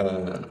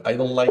 I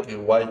don't like a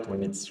white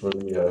when it's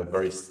really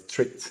very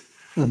strict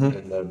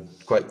and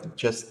quite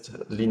just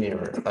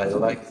linear. I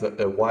like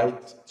a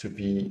white to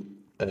be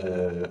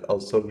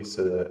also with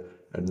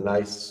a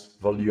nice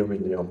volume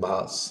in your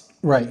mouth.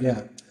 Right.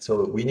 Yeah.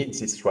 So we need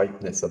this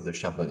ripeness of the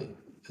Chardonnay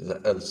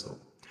also.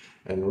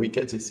 And we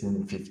get this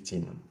in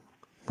 15.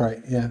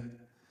 Right. Yeah.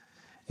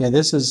 Yeah.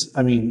 This is.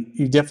 I mean,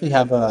 you definitely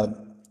have a.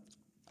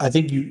 I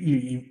think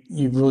you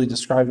really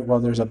described it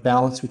well. There's a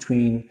balance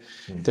between.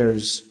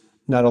 There's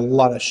not a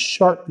lot of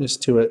sharpness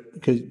to it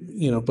because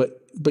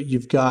but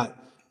you've got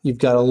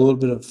a little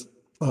bit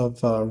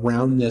of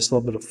roundness, a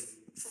little bit of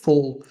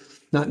full,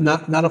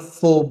 not a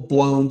full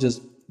blown,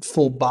 just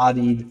full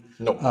bodied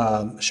No.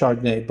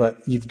 Chardonnay,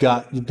 but you've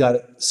got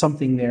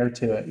something there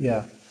to it.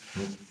 Yeah.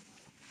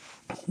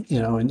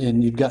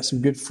 And you've got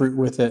some good fruit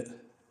with it.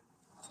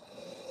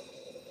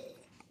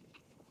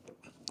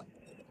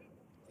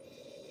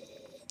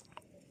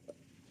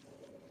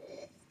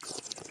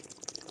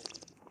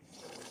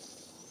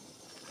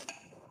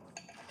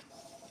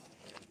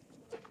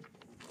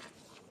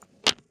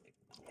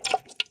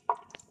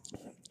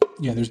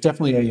 Yeah, there's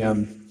definitely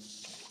a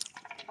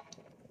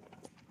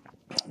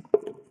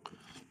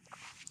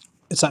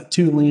it's not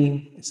too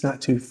lean, it's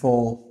not too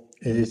full.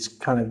 It's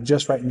kind of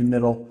just right in the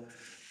middle.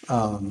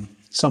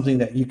 Something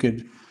that you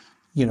could,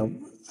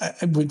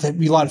 would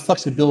be a lot of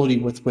flexibility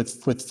with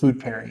food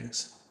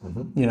pairings.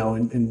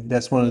 And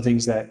that's one of the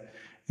things that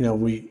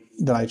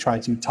that I try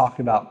to talk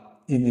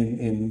about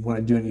in when I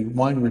do any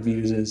wine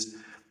reviews is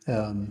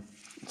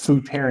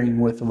food pairing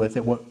with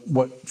it.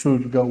 What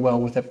food would go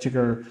well with that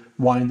particular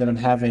wine that I'm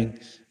having,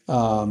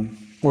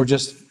 or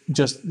just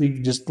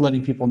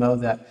letting people know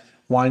that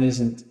wine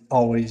isn't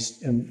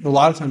always, and a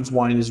lot of times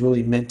wine is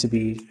really meant to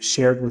be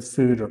shared with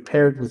food or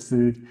paired with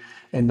food,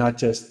 and not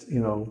just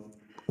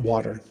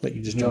water that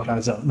you just drink on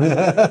its own.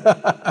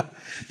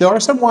 There are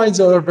some wines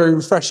that are very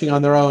refreshing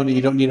on their own, and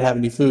you don't need to have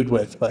any food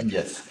with. But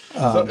yes,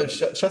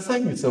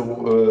 Chassagne is a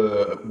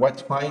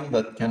white wine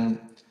that can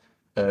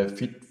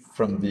fit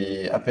from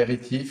the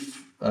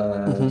aperitif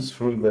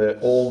through the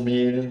whole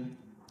meal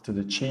to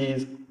the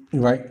cheese.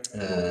 Right.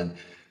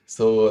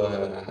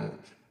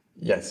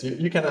 Yes,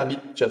 you can have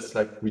it just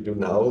like we do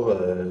now,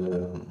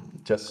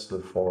 just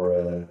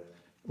for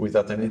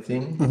without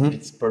anything.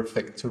 It's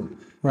perfect too.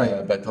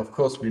 Right. But of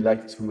course, we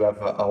like to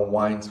have our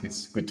wines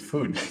with good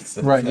food.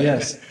 Right.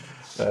 Yes.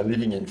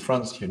 Living in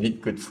France, you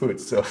need good food.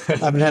 So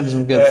I've been having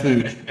some good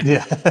food.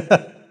 Yeah.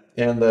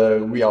 And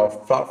we are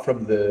far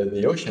from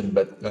the ocean,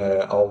 but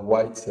our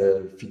whites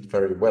fit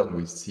very well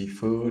with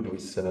seafood,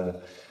 with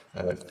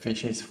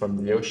fishes from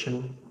the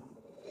ocean.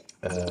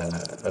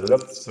 A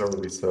lobster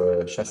with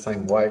a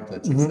Chassagne white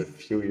that is a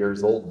few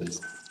years old.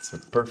 It's a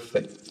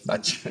perfect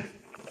match.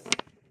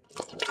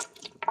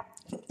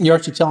 You're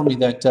actually telling me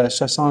that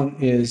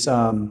Chassagne is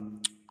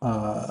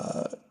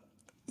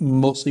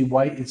mostly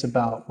white. It's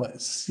about what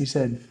you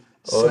said,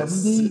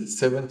 70?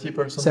 70%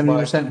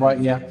 70% white,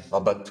 yeah.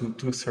 About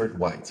two-thirds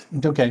white.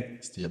 Okay.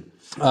 Still.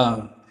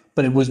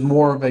 But it was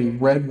more of a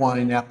red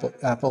wine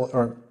apple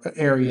or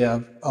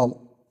area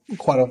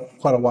quite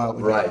a while ago.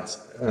 Right.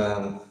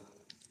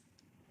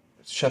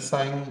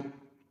 Chassagne,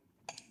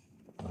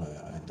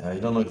 I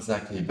don't know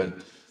exactly, but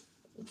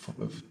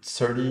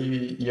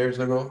 30 years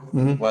ago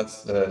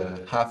was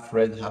half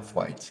red, half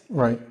white.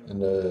 Right.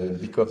 And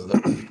because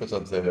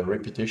of the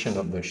reputation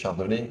of the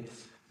Chardonnay,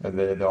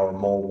 there are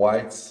more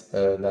whites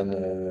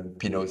than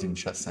Pinots in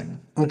Chassagne.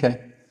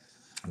 Okay.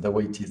 The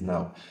way it is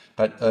now.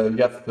 But you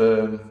have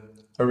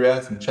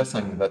areas in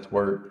Chassagne that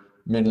were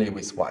mainly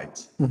with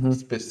white,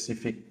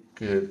 specific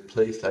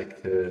place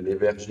like les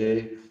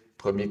Vergers,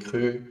 Premier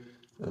Cru,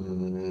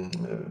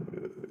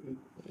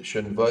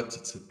 Chene,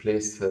 it's a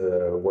place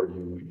where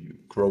you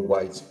grow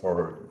whites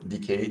for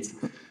decades.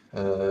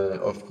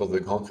 Of course, the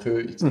Grand Cru,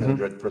 it's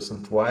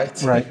 100%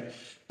 white. Right.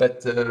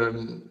 But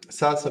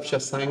south of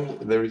Chassagne,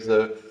 there is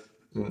a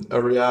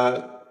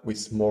area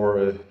with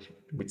more,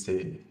 we'd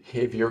say,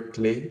 heavier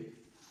clay,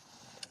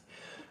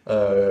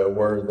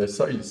 where the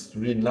soil is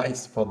really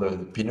nice for the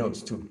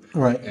Pinots too.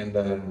 Right.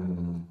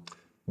 And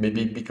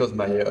maybe because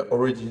my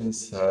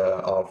origins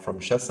are from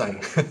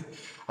Chassagne,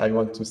 I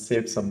want to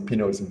save some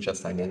Pinots in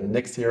Chassagne. And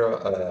next year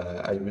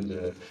I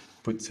will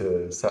put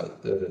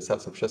south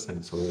of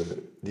Chassagne, so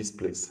this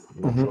place,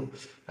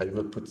 I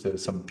will put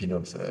some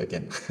Pinots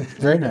again.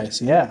 Very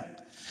nice. Yeah.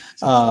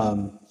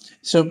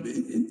 So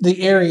the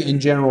area in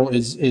general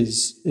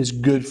is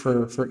good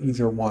for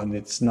either one.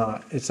 It's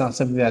not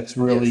something that's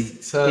really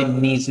Yes, it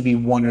needs to be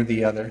one or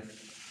the other.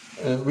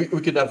 We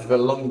could have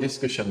long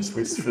discussions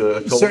with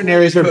Certain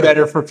areas are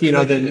better for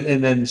Pinot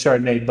than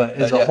Chardonnay, but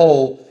as a yeah.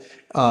 whole,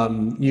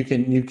 you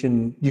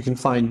can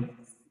find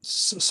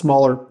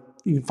smaller.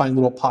 You can find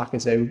little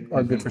pockets that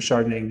are good for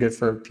Chardonnay and good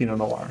for Pinot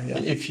Noir. Yeah.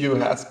 If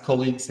you ask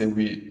colleagues, they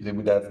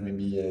would have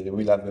maybe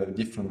we'll have a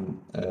different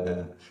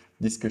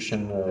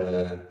discussion.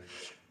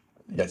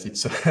 Yes,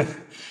 it's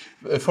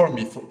for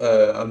me,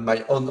 on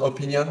my own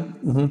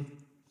opinion,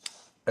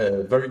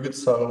 very good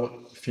soil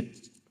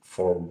fit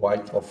for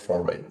white or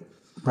for red.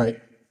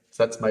 Right.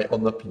 That's my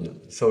own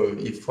opinion. So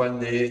if one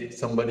day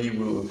somebody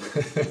will,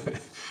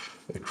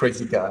 a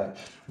crazy guy,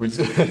 will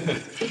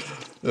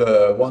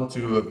want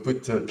to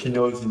put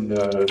Pinots in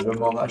Le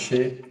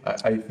Montrachet,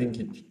 I think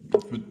it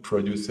would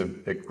produce a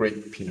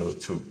great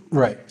Pinot too.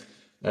 Right.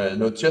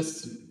 Not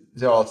just,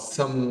 there are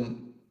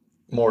some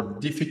more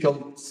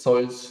difficult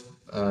soils,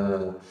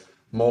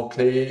 more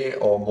clay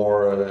or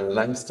more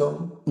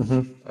limestone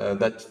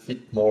that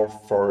fit more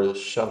for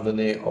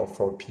Chardonnay or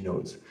for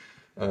Pinots.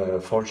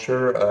 For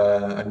sure,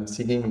 I'm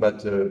thinking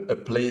about a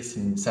place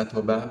in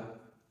Saint-Aubin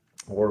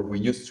where we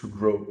used to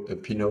grow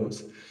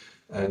Pinots,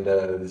 and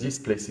this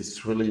place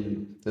is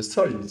really, the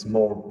soil is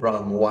more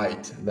brown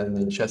white than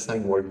in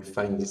Chassagne where you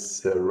find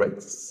this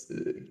red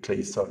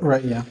clay soil.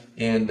 Right. Yeah.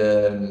 And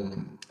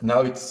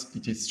now it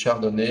is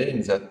Chardonnay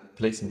in that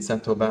place in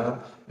Saint-Aubin,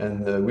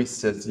 and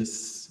with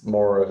this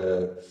more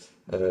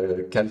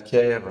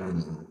calcaire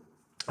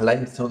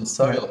limestone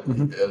soil,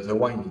 the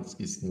wine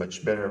is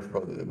much better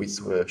with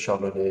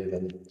Chardonnay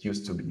than it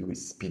used to be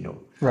with Pinot.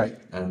 Right.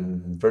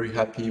 I'm very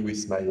happy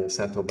with my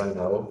Saint-Aubin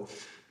now,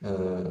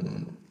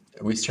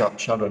 with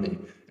Chardonnay.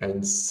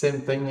 And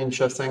same thing in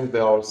Chassagne,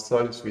 there are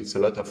soils with a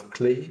lot of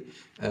clay,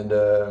 and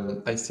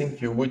I think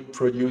you would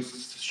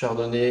produce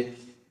Chardonnay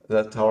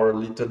that are a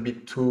little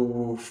bit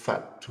too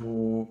fat,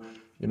 too,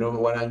 you know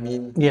what I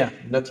mean? Yeah.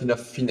 Not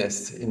enough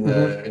finesse in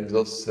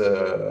those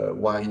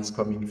wines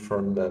coming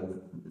from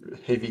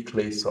heavy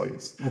clay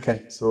soils.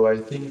 Okay. So I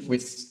think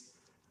with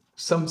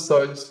some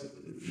soils,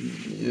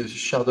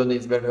 Chardonnay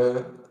is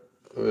better.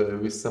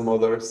 With some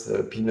others,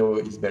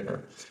 Pinot is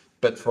better.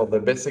 But for the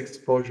best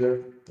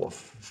exposure,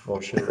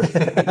 for sure.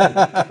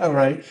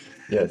 Right.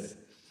 Yes.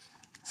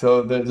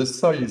 So the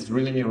soil is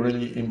really,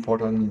 really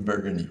important in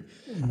Burgundy.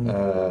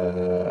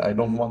 I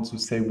don't want to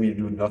say we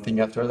do nothing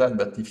after that,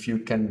 but if you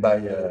can buy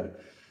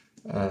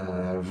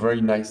a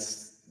very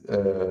nice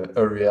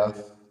area,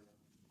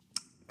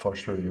 for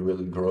sure you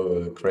will grow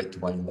a great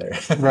wine there.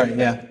 Right.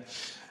 Yeah.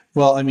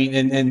 Well, I mean,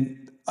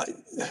 and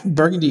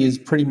Burgundy is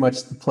pretty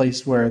much the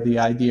place where the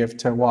idea of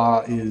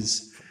terroir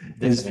is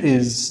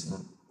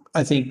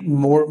I think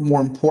more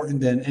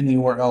important than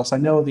anywhere else. I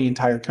know the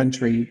entire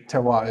country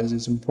terroir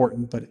is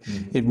important, but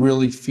it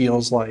really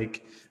feels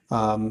like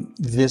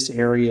this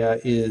area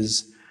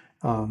is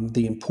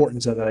the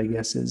importance of it, I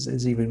guess,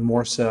 is even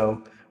more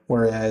so.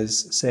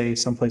 Whereas, say,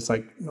 someplace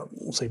like,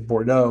 we'll say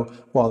Bordeaux,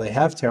 while they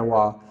have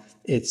terroir,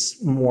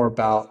 it's more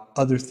about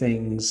other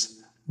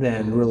things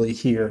than really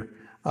here.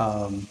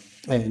 And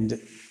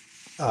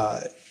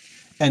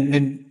I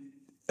mean,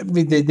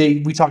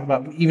 we talk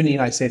about, even in the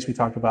United States, we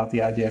talk about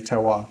the idea of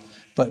terroir,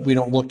 but we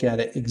don't look at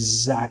it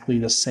exactly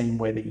the same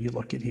way that you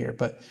look at here.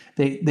 But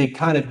they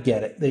kind of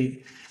get it.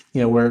 They,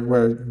 you know,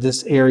 where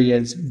this area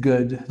is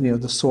good, you know,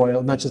 the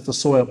soil, not just the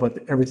soil, but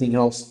everything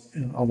else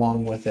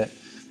along with it.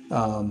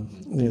 You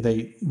know,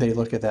 they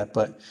look at that.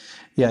 But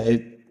yeah,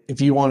 if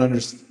you want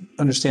to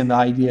understand the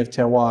idea of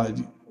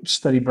terroir,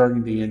 study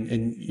Burgundy,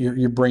 and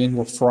your brain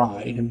will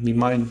fry. I mean,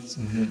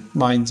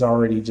 mine's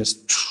already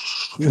just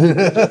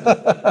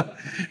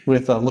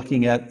with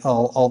looking at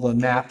all the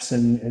maps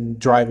and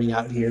driving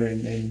out here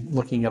and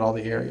looking at all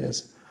the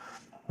areas.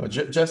 Well,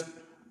 just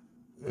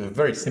a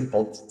very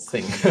simple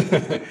thing.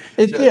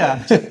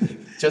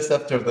 Just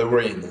after the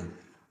rain,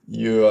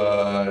 you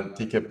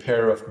take a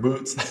pair of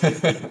boots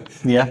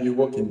and you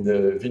walk in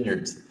the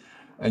vineyards,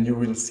 and you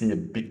will see a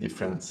big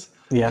difference.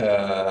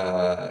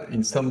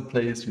 In some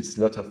place with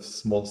a lot of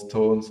small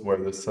stones where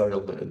the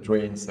soil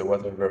drains the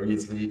water very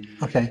easily.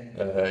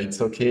 It's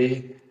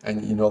okay.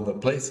 And in other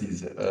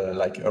places,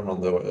 like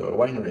around the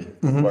winery,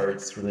 where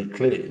it's really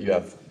clay, you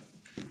have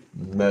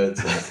mud.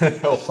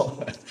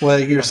 Well,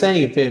 you're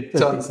saying if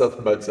Tons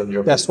of mud on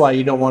your that's feet. why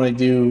you don't want to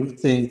do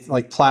things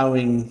like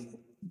plowing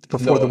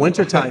before the No.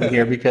 winter time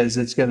here because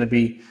it's going to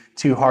be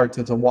too hard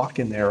to walk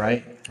in there,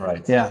 right?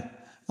 Right. Yeah.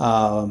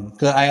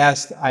 'Cause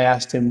I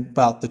asked him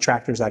about the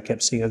tractors I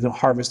kept seeing. The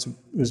harvest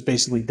was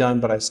basically done,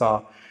 but I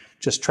saw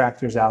just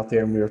tractors out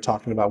there, and we were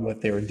talking about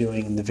what they were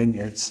doing in the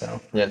vineyards.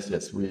 So Yes,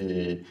 yes.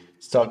 We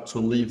start to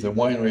leave the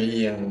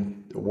winery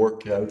and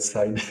work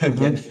outside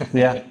again.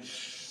 yeah,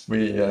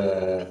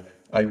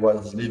 I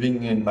was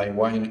living in my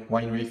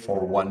winery for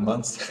 1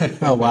 month.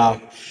 oh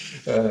wow,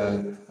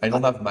 I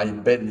don't have my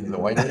bed in the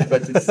winery,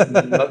 but it's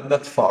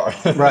not far.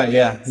 right,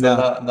 yeah, So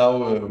no,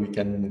 now we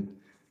can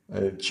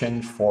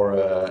change for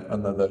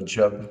another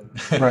job.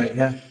 right,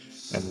 yeah,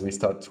 And we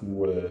start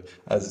to,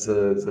 as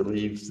the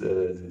leaves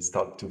they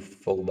start to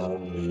fall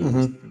down,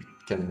 we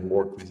can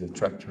work with the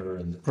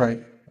tractor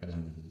right.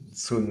 and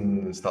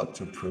soon start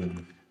to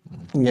prune.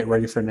 And get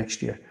ready for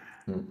next year.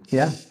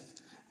 Yeah,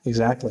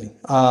 exactly.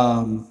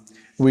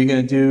 We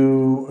gonna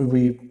do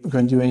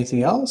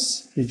anything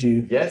else? Did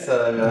you? Yes,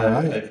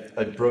 right.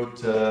 I brought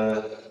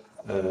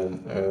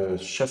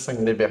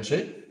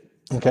Chassagne-Montrachet,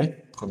 Okay.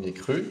 premier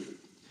cru.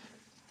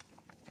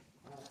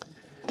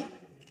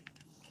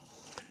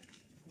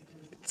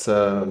 It's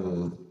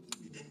a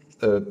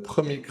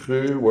premier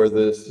cru where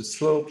the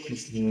slope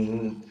is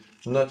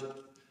not,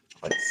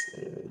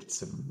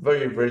 it's a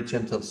very, very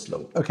gentle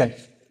slope. Okay.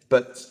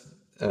 But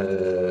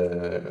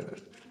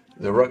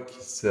the rock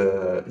is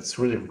it's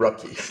really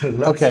rocky.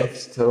 Lots Okay. of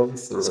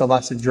stones. So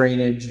lots of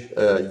drainage.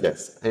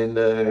 Yes, and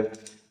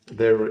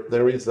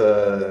there is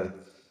a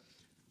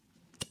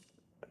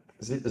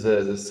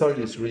the soil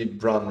is really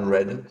brown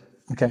red.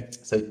 Okay.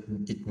 So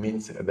it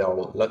means there are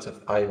lots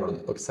of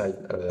iron oxide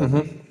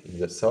in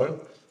the soil,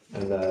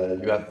 and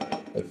you have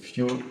a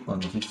few on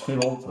this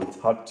field, so it's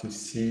hard to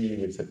see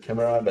with the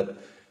camera, but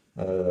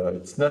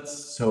it's not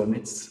stone,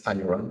 it's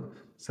iron.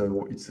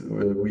 So it's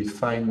we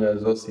find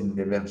those in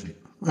the Vergers.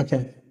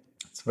 Okay.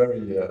 It's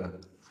very.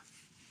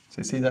 So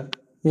you see that?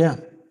 Yeah.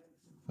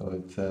 So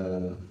it's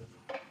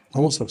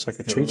Almost looks like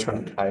a tree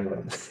silver trunk.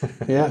 iron.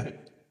 Yeah.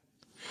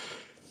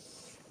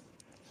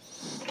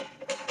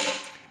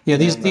 Yeah.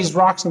 These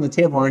rocks on the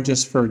table aren't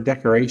just for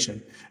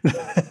decoration.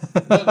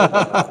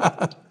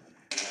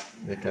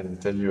 They can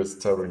tell you a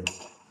story.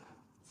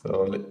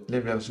 So Les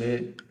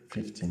Vergers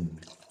 15.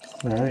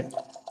 All right.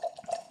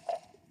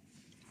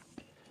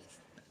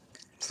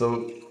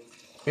 So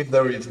if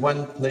there is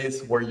one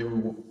place where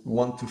you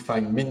want to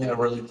find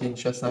minerality in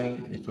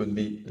Chassagne, it would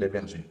be Les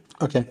Vergers.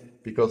 Okay.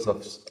 Because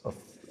of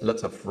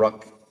lots of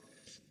rock,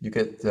 you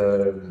get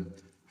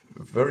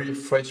very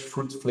fresh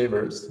fruit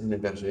flavors in Les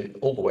Vergers,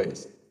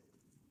 always.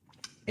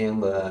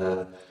 And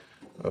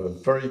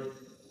very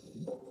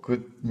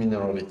good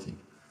minerality.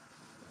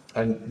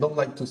 I don't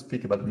like to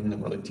speak about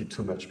minerality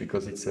too much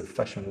because it's a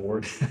fashion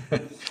word.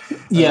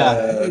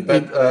 Yeah.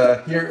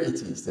 But here it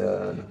is.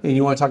 And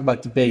you want to talk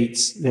about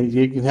debates.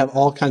 You can have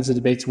all kinds of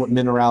debates what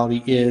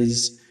minerality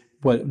is,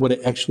 what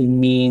it actually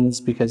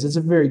means, because it's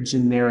a very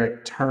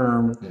generic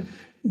term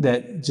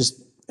that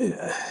just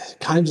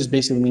kind of just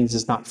basically means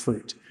it's not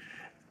fruit,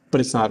 but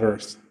it's not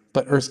earth.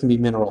 But earth can be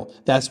mineral.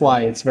 That's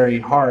why it's very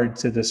hard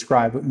to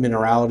describe what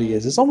minerality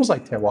is. It's almost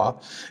like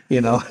terroir,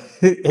 you know.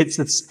 It's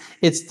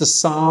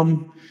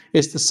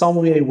the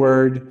sommelier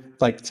word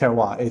like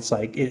terroir. It's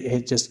like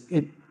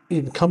it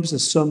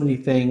encompasses so many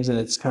things, and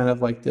it's kind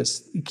of like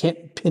this. You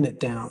can't pin it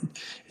down.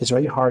 It's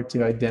very hard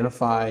to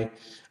identify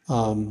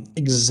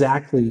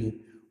exactly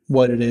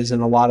what it is.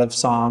 And a lot of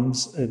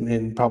somms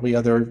and probably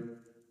other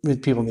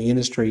people in the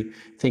industry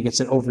think it's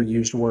an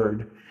overused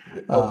word.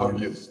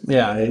 Overused.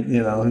 Yeah,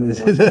 you know.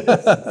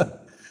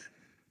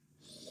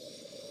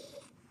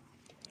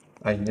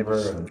 I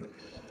never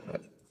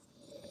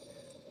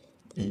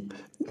eat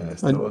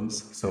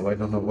stones, so I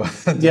don't know what.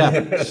 Yeah.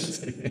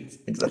 Exactly.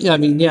 Yeah,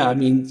 I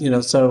mean, you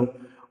know, so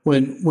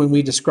when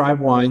we describe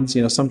wines,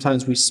 you know,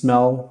 sometimes we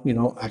smell, you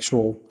know,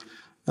 actual,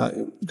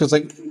 because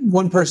like not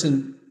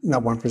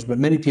one person, but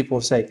many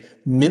people say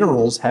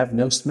minerals have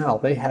no smell,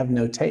 they have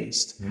no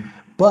taste,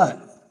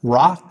 but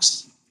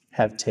rocks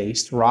have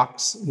taste.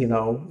 Rocks, you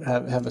know,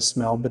 have a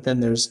smell, but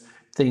then there's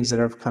things that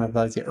are kind of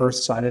like the earth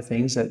side of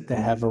things that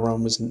have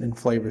aromas and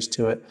flavors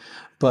to it.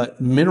 But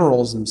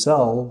minerals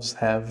themselves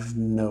have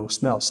no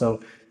smell. So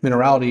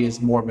minerality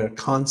is more of a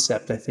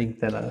concept, I think,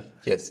 than a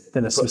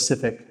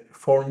specific.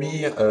 For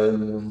me,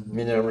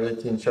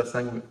 minerality in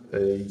Chassagne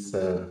is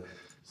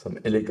some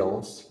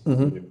elegance,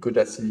 good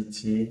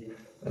acidity,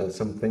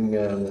 something,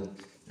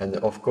 and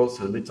of course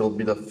a little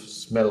bit of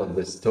smell of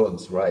the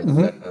stones, right?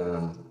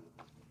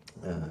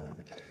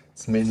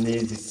 It's mainly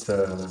this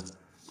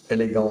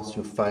elegance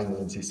you find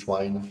in this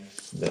wine.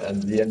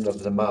 At the end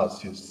of the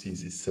mouth, you see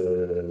this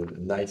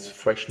nice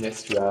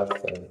freshness you have,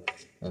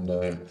 and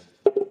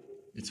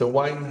it's a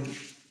wine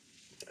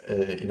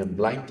in a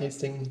blind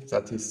tasting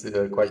that is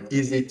quite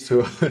easy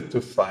to to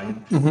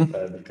find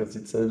because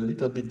it's a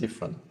little bit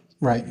different.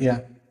 Right. Yeah.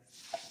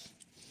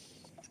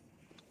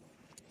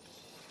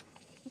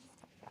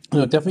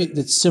 No, definitely,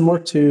 it's similar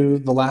to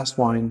the last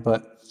wine,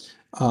 but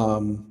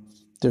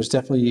there's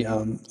definitely,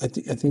 I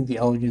think the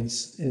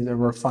elegance, the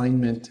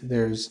refinement,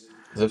 there's,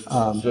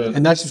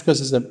 and that's just because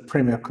it's a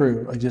Premier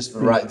Cru. I just,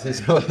 Right.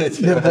 This what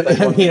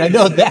I mean, I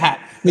know that.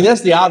 I mean,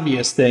 that's the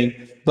obvious thing,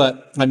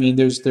 but I mean,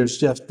 there's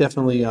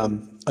definitely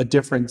a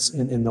difference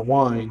in the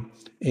wine,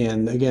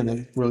 and again,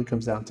 it really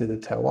comes down to the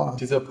terroir.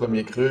 It is a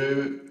Premier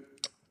Cru,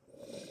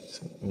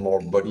 it's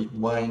more bodied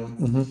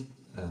wine.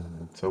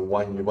 It's a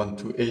wine you want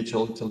to age a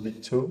little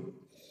bit too.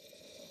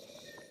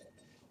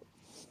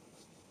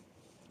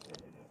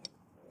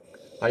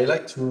 I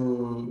like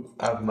to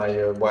have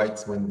my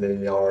whites when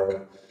they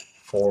are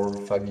 4 or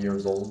 5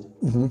 years old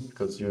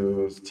because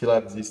you still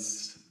have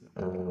this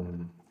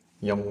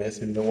youngness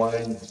in the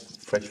wine,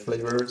 fresh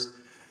flavors,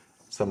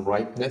 some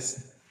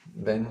ripeness.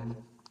 Then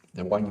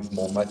the wine is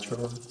more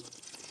mature,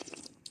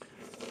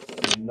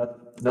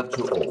 not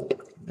too old.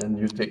 Then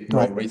you take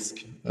more risk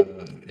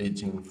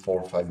aging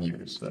 4 or 5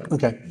 years.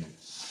 Okay.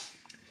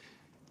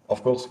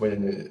 Of course,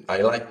 when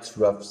I like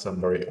to have some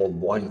very old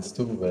wines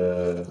too.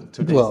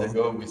 2 days Well-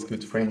 ago, with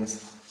good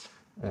friends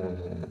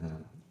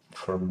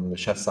from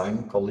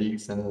Chassagne,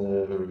 colleagues,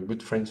 and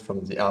good friends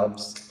from the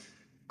Alps,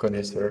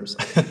 connoisseurs.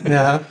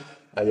 Yeah.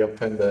 I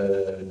opened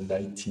a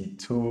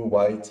 92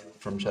 white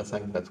from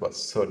Chassagne. That was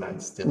so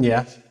nice still.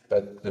 Yeah.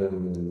 But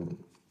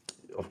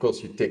of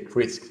course, you take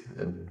risk.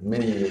 And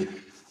many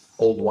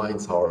old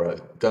wines are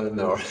gone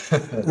or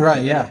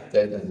Right. Yeah.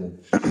 dead.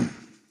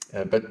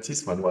 But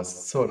this one was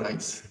so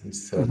nice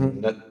with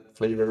nut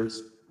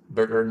flavors,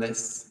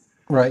 bitterness.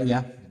 Right.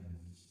 Yeah.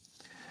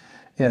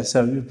 Yeah.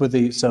 So with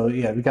the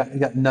we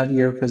got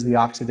nuttier because of the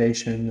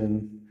oxidation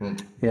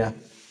and yeah.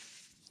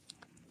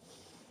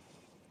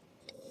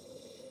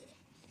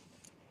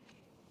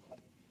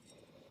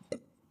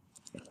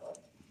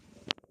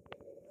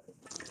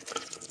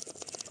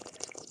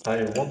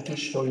 I want to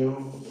show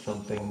you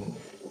something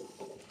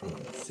from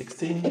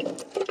 16.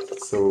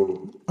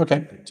 So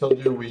Okay. I told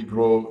you we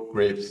grow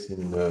grapes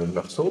in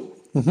Meursault.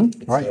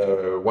 It's Right.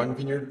 one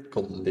vineyard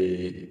called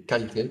Les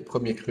Cailleret,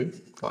 Premier Cru.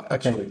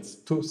 Actually, it's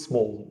two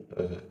small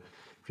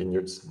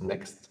vineyards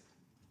next.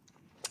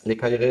 Les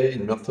Cailleret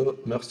in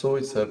Meursault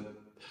is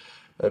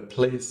a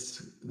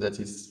place that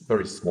is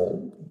very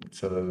small.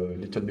 It's a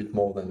little bit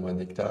more than 1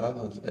 hectare.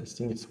 I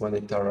think it's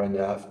 1.5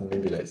 hectares,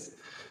 maybe less.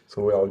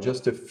 So we are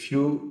just a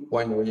few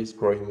wineries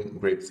growing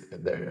grapes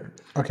there.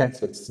 Okay.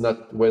 So it's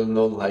not well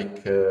known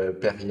like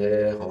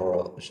Perrières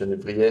or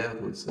Geneviève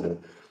with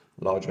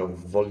larger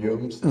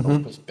volumes. Of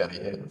course,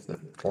 Perrières,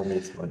 for me,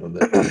 it's one of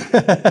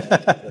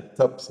the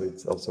top, so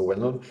it's also well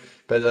known.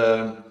 But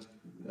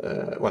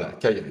voilà,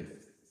 Cailleret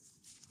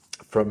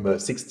from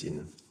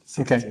 16.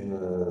 Okay.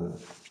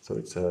 So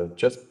it's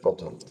just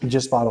bottled.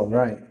 Just bottled,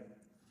 right?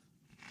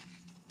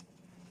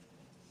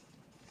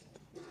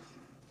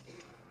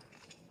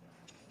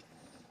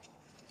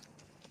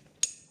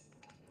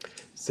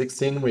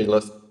 16, we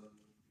lost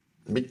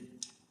a bit.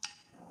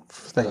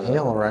 The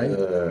hail, right?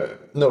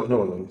 No,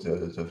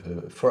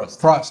 the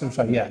frost. Frost. I'm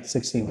sorry. Yeah,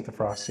 16 with the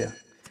frost. Yeah.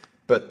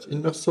 But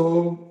in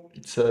Meursault,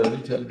 it's a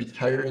little bit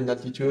higher in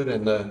altitude,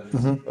 and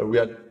we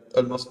had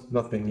almost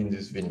nothing in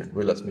this vineyard.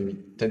 We lost maybe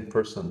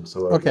 10%.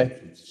 So Okay.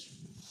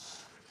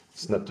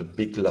 it's not a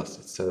big loss.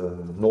 It's a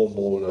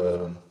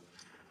normal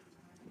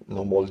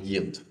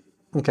yield.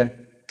 Okay.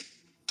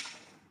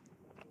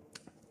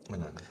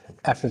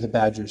 After the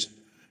badgers.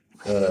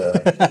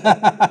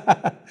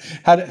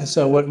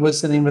 So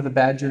what's the name of the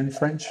badger in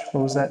French?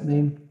 What was that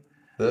name?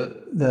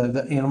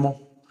 The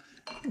animal?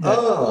 Oui,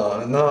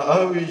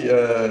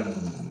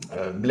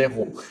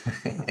 blaireau.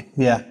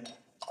 Yeah.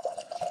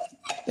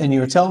 And you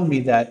were telling me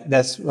that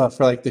that's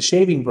for like the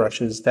shaving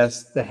brushes.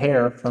 That's the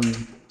hair from.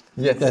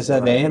 Yes, That's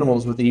right. the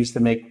animals what they used to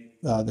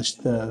make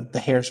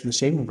the hairs for the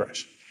shaving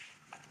brush.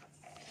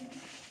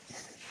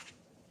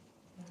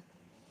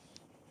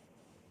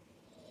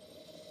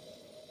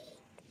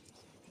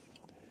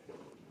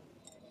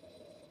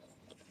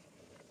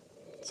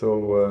 So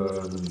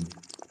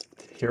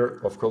here,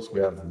 of course, we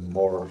have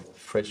more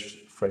fresh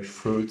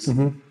fruits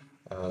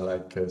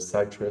like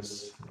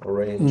citrus,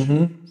 orange.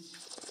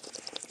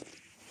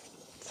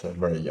 It's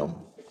very yum.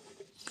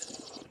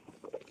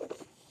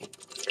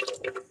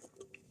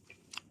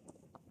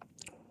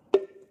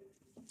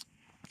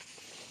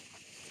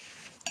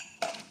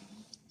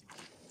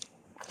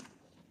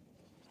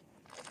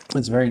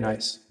 It's very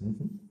nice.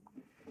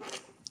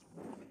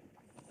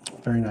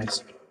 Very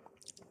nice.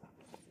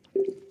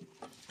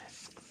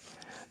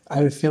 I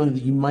have a feeling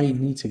that you might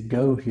need to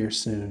go here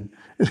soon.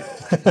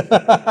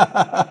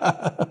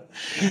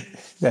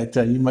 That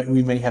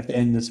we may have to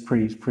end this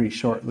pretty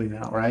shortly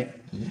now, right?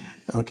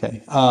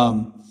 Okay.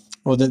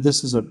 Well,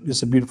 this is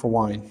a beautiful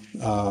wine.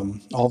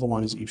 All the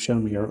wines that you've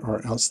shown me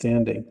are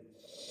outstanding.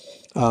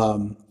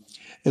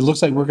 It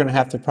looks like we're going to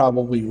have to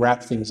probably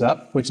wrap things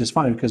up, which is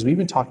fine because we've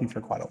been talking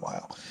for quite a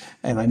while,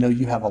 and I know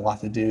you have a lot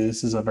to do.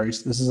 This is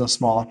a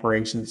small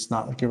operation. It's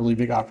not like a really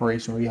big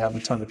operation where you have a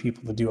ton of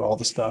people to do all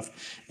the stuff.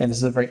 And this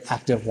is a very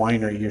active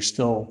winery. You're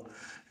still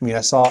I mean,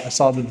 I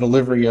saw the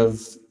delivery of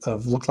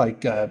looked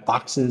like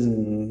boxes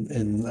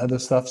and other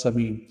stuff. So I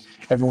mean,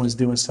 everyone's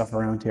doing stuff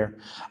around here.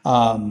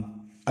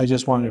 I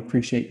just want to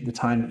appreciate the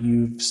time that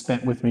you've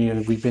spent with me,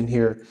 and we've been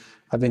here.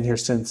 I've been here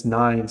since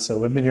 9,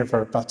 so I've been here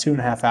for about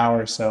 2.5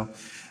 hours. So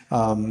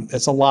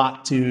it's a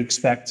lot to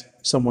expect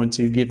someone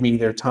to give me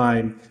their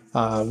time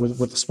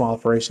with a small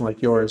operation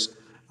like yours,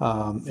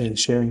 and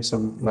sharing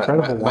some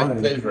incredible wine. My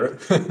pleasure.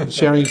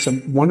 Sharing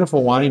some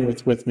wonderful wine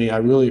with me. I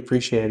really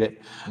appreciate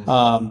it.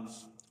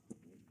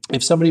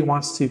 If somebody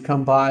wants to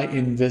come by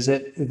and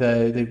visit,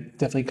 they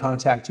definitely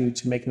contact you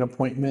to make an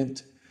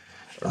appointment.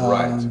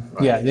 Right.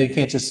 Yeah, they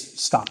can't just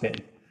stop in.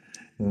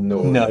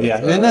 No, Yeah,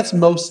 and that's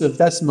most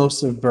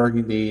of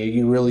Burgundy.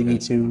 You really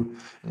need to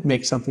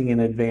make something in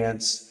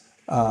advance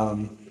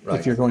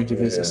if you're going to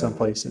visit some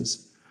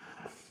places.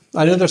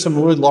 I know there's some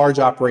really large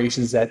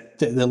operations that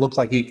look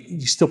like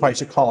you still probably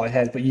should call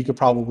ahead, but you could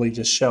probably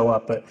just show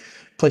up. But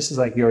places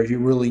like yours, you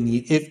really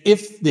need,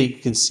 if they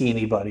can see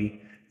anybody.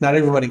 Not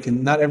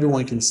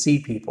everyone can see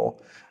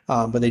people,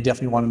 but they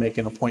definitely want to make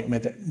an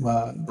appointment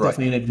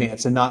definitely in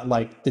advance, and not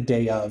like the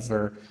day of,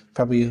 or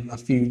probably a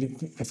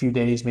few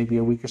days, maybe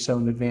a week or so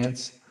in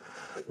advance.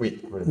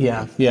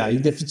 Yeah,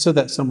 so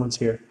that someone's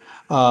here.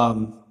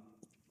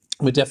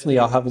 But definitely,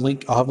 I'll have a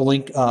link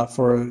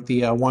for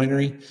the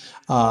winery,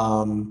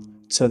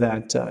 so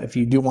that if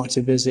you do want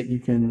to visit, you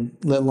can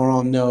let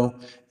Laurent know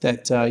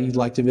that you'd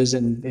like to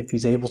visit, and if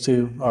he's able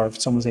to, or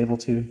if someone's able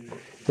to,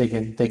 they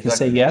can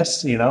say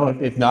yes.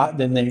 If not,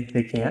 then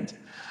they can't.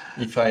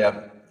 If I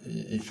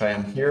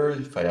am here,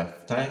 if I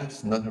have time,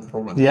 it's not a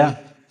problem. Yeah.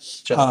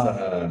 Just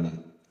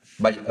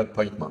by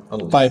appointment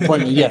only. By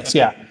appointment, yes,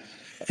 yeah.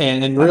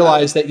 And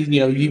realize that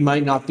you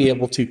might not be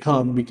able to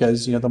come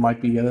because there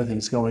might be other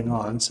things going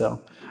on. So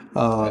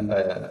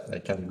I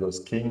can go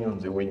skiing on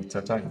the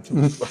winter time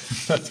too.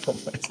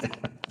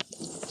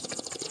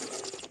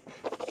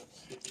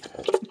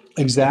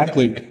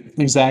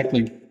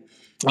 Exactly.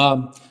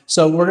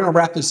 So we're going to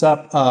wrap this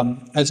up.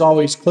 As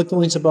always, click the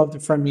links above to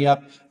friend me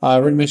up. We're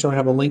going to make sure I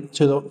have a link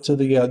to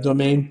the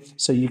domain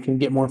so you can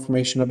get more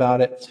information about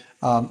it.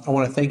 I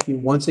want to thank you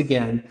once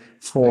again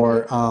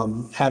for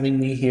having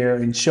me here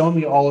and showing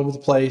me all over the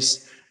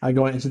place,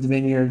 going into the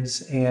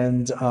vineyards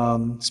and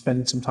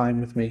spending some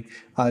time with me.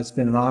 It's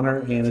been an honor,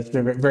 and it's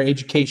been very, very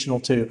educational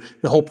too.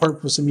 The whole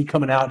purpose of me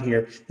coming out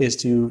here is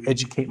to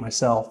educate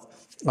myself.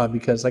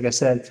 Because like I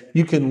said,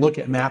 you can look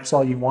at maps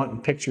all you want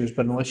and pictures,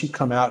 but unless you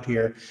come out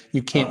here,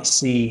 you can't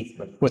see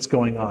what's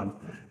going on,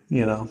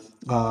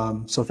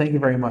 So thank you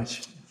very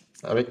much.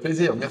 Avec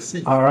plaisir,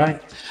 merci. All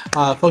right.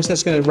 Folks,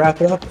 that's going to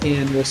wrap it up,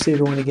 and we'll see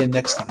everyone again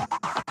next time.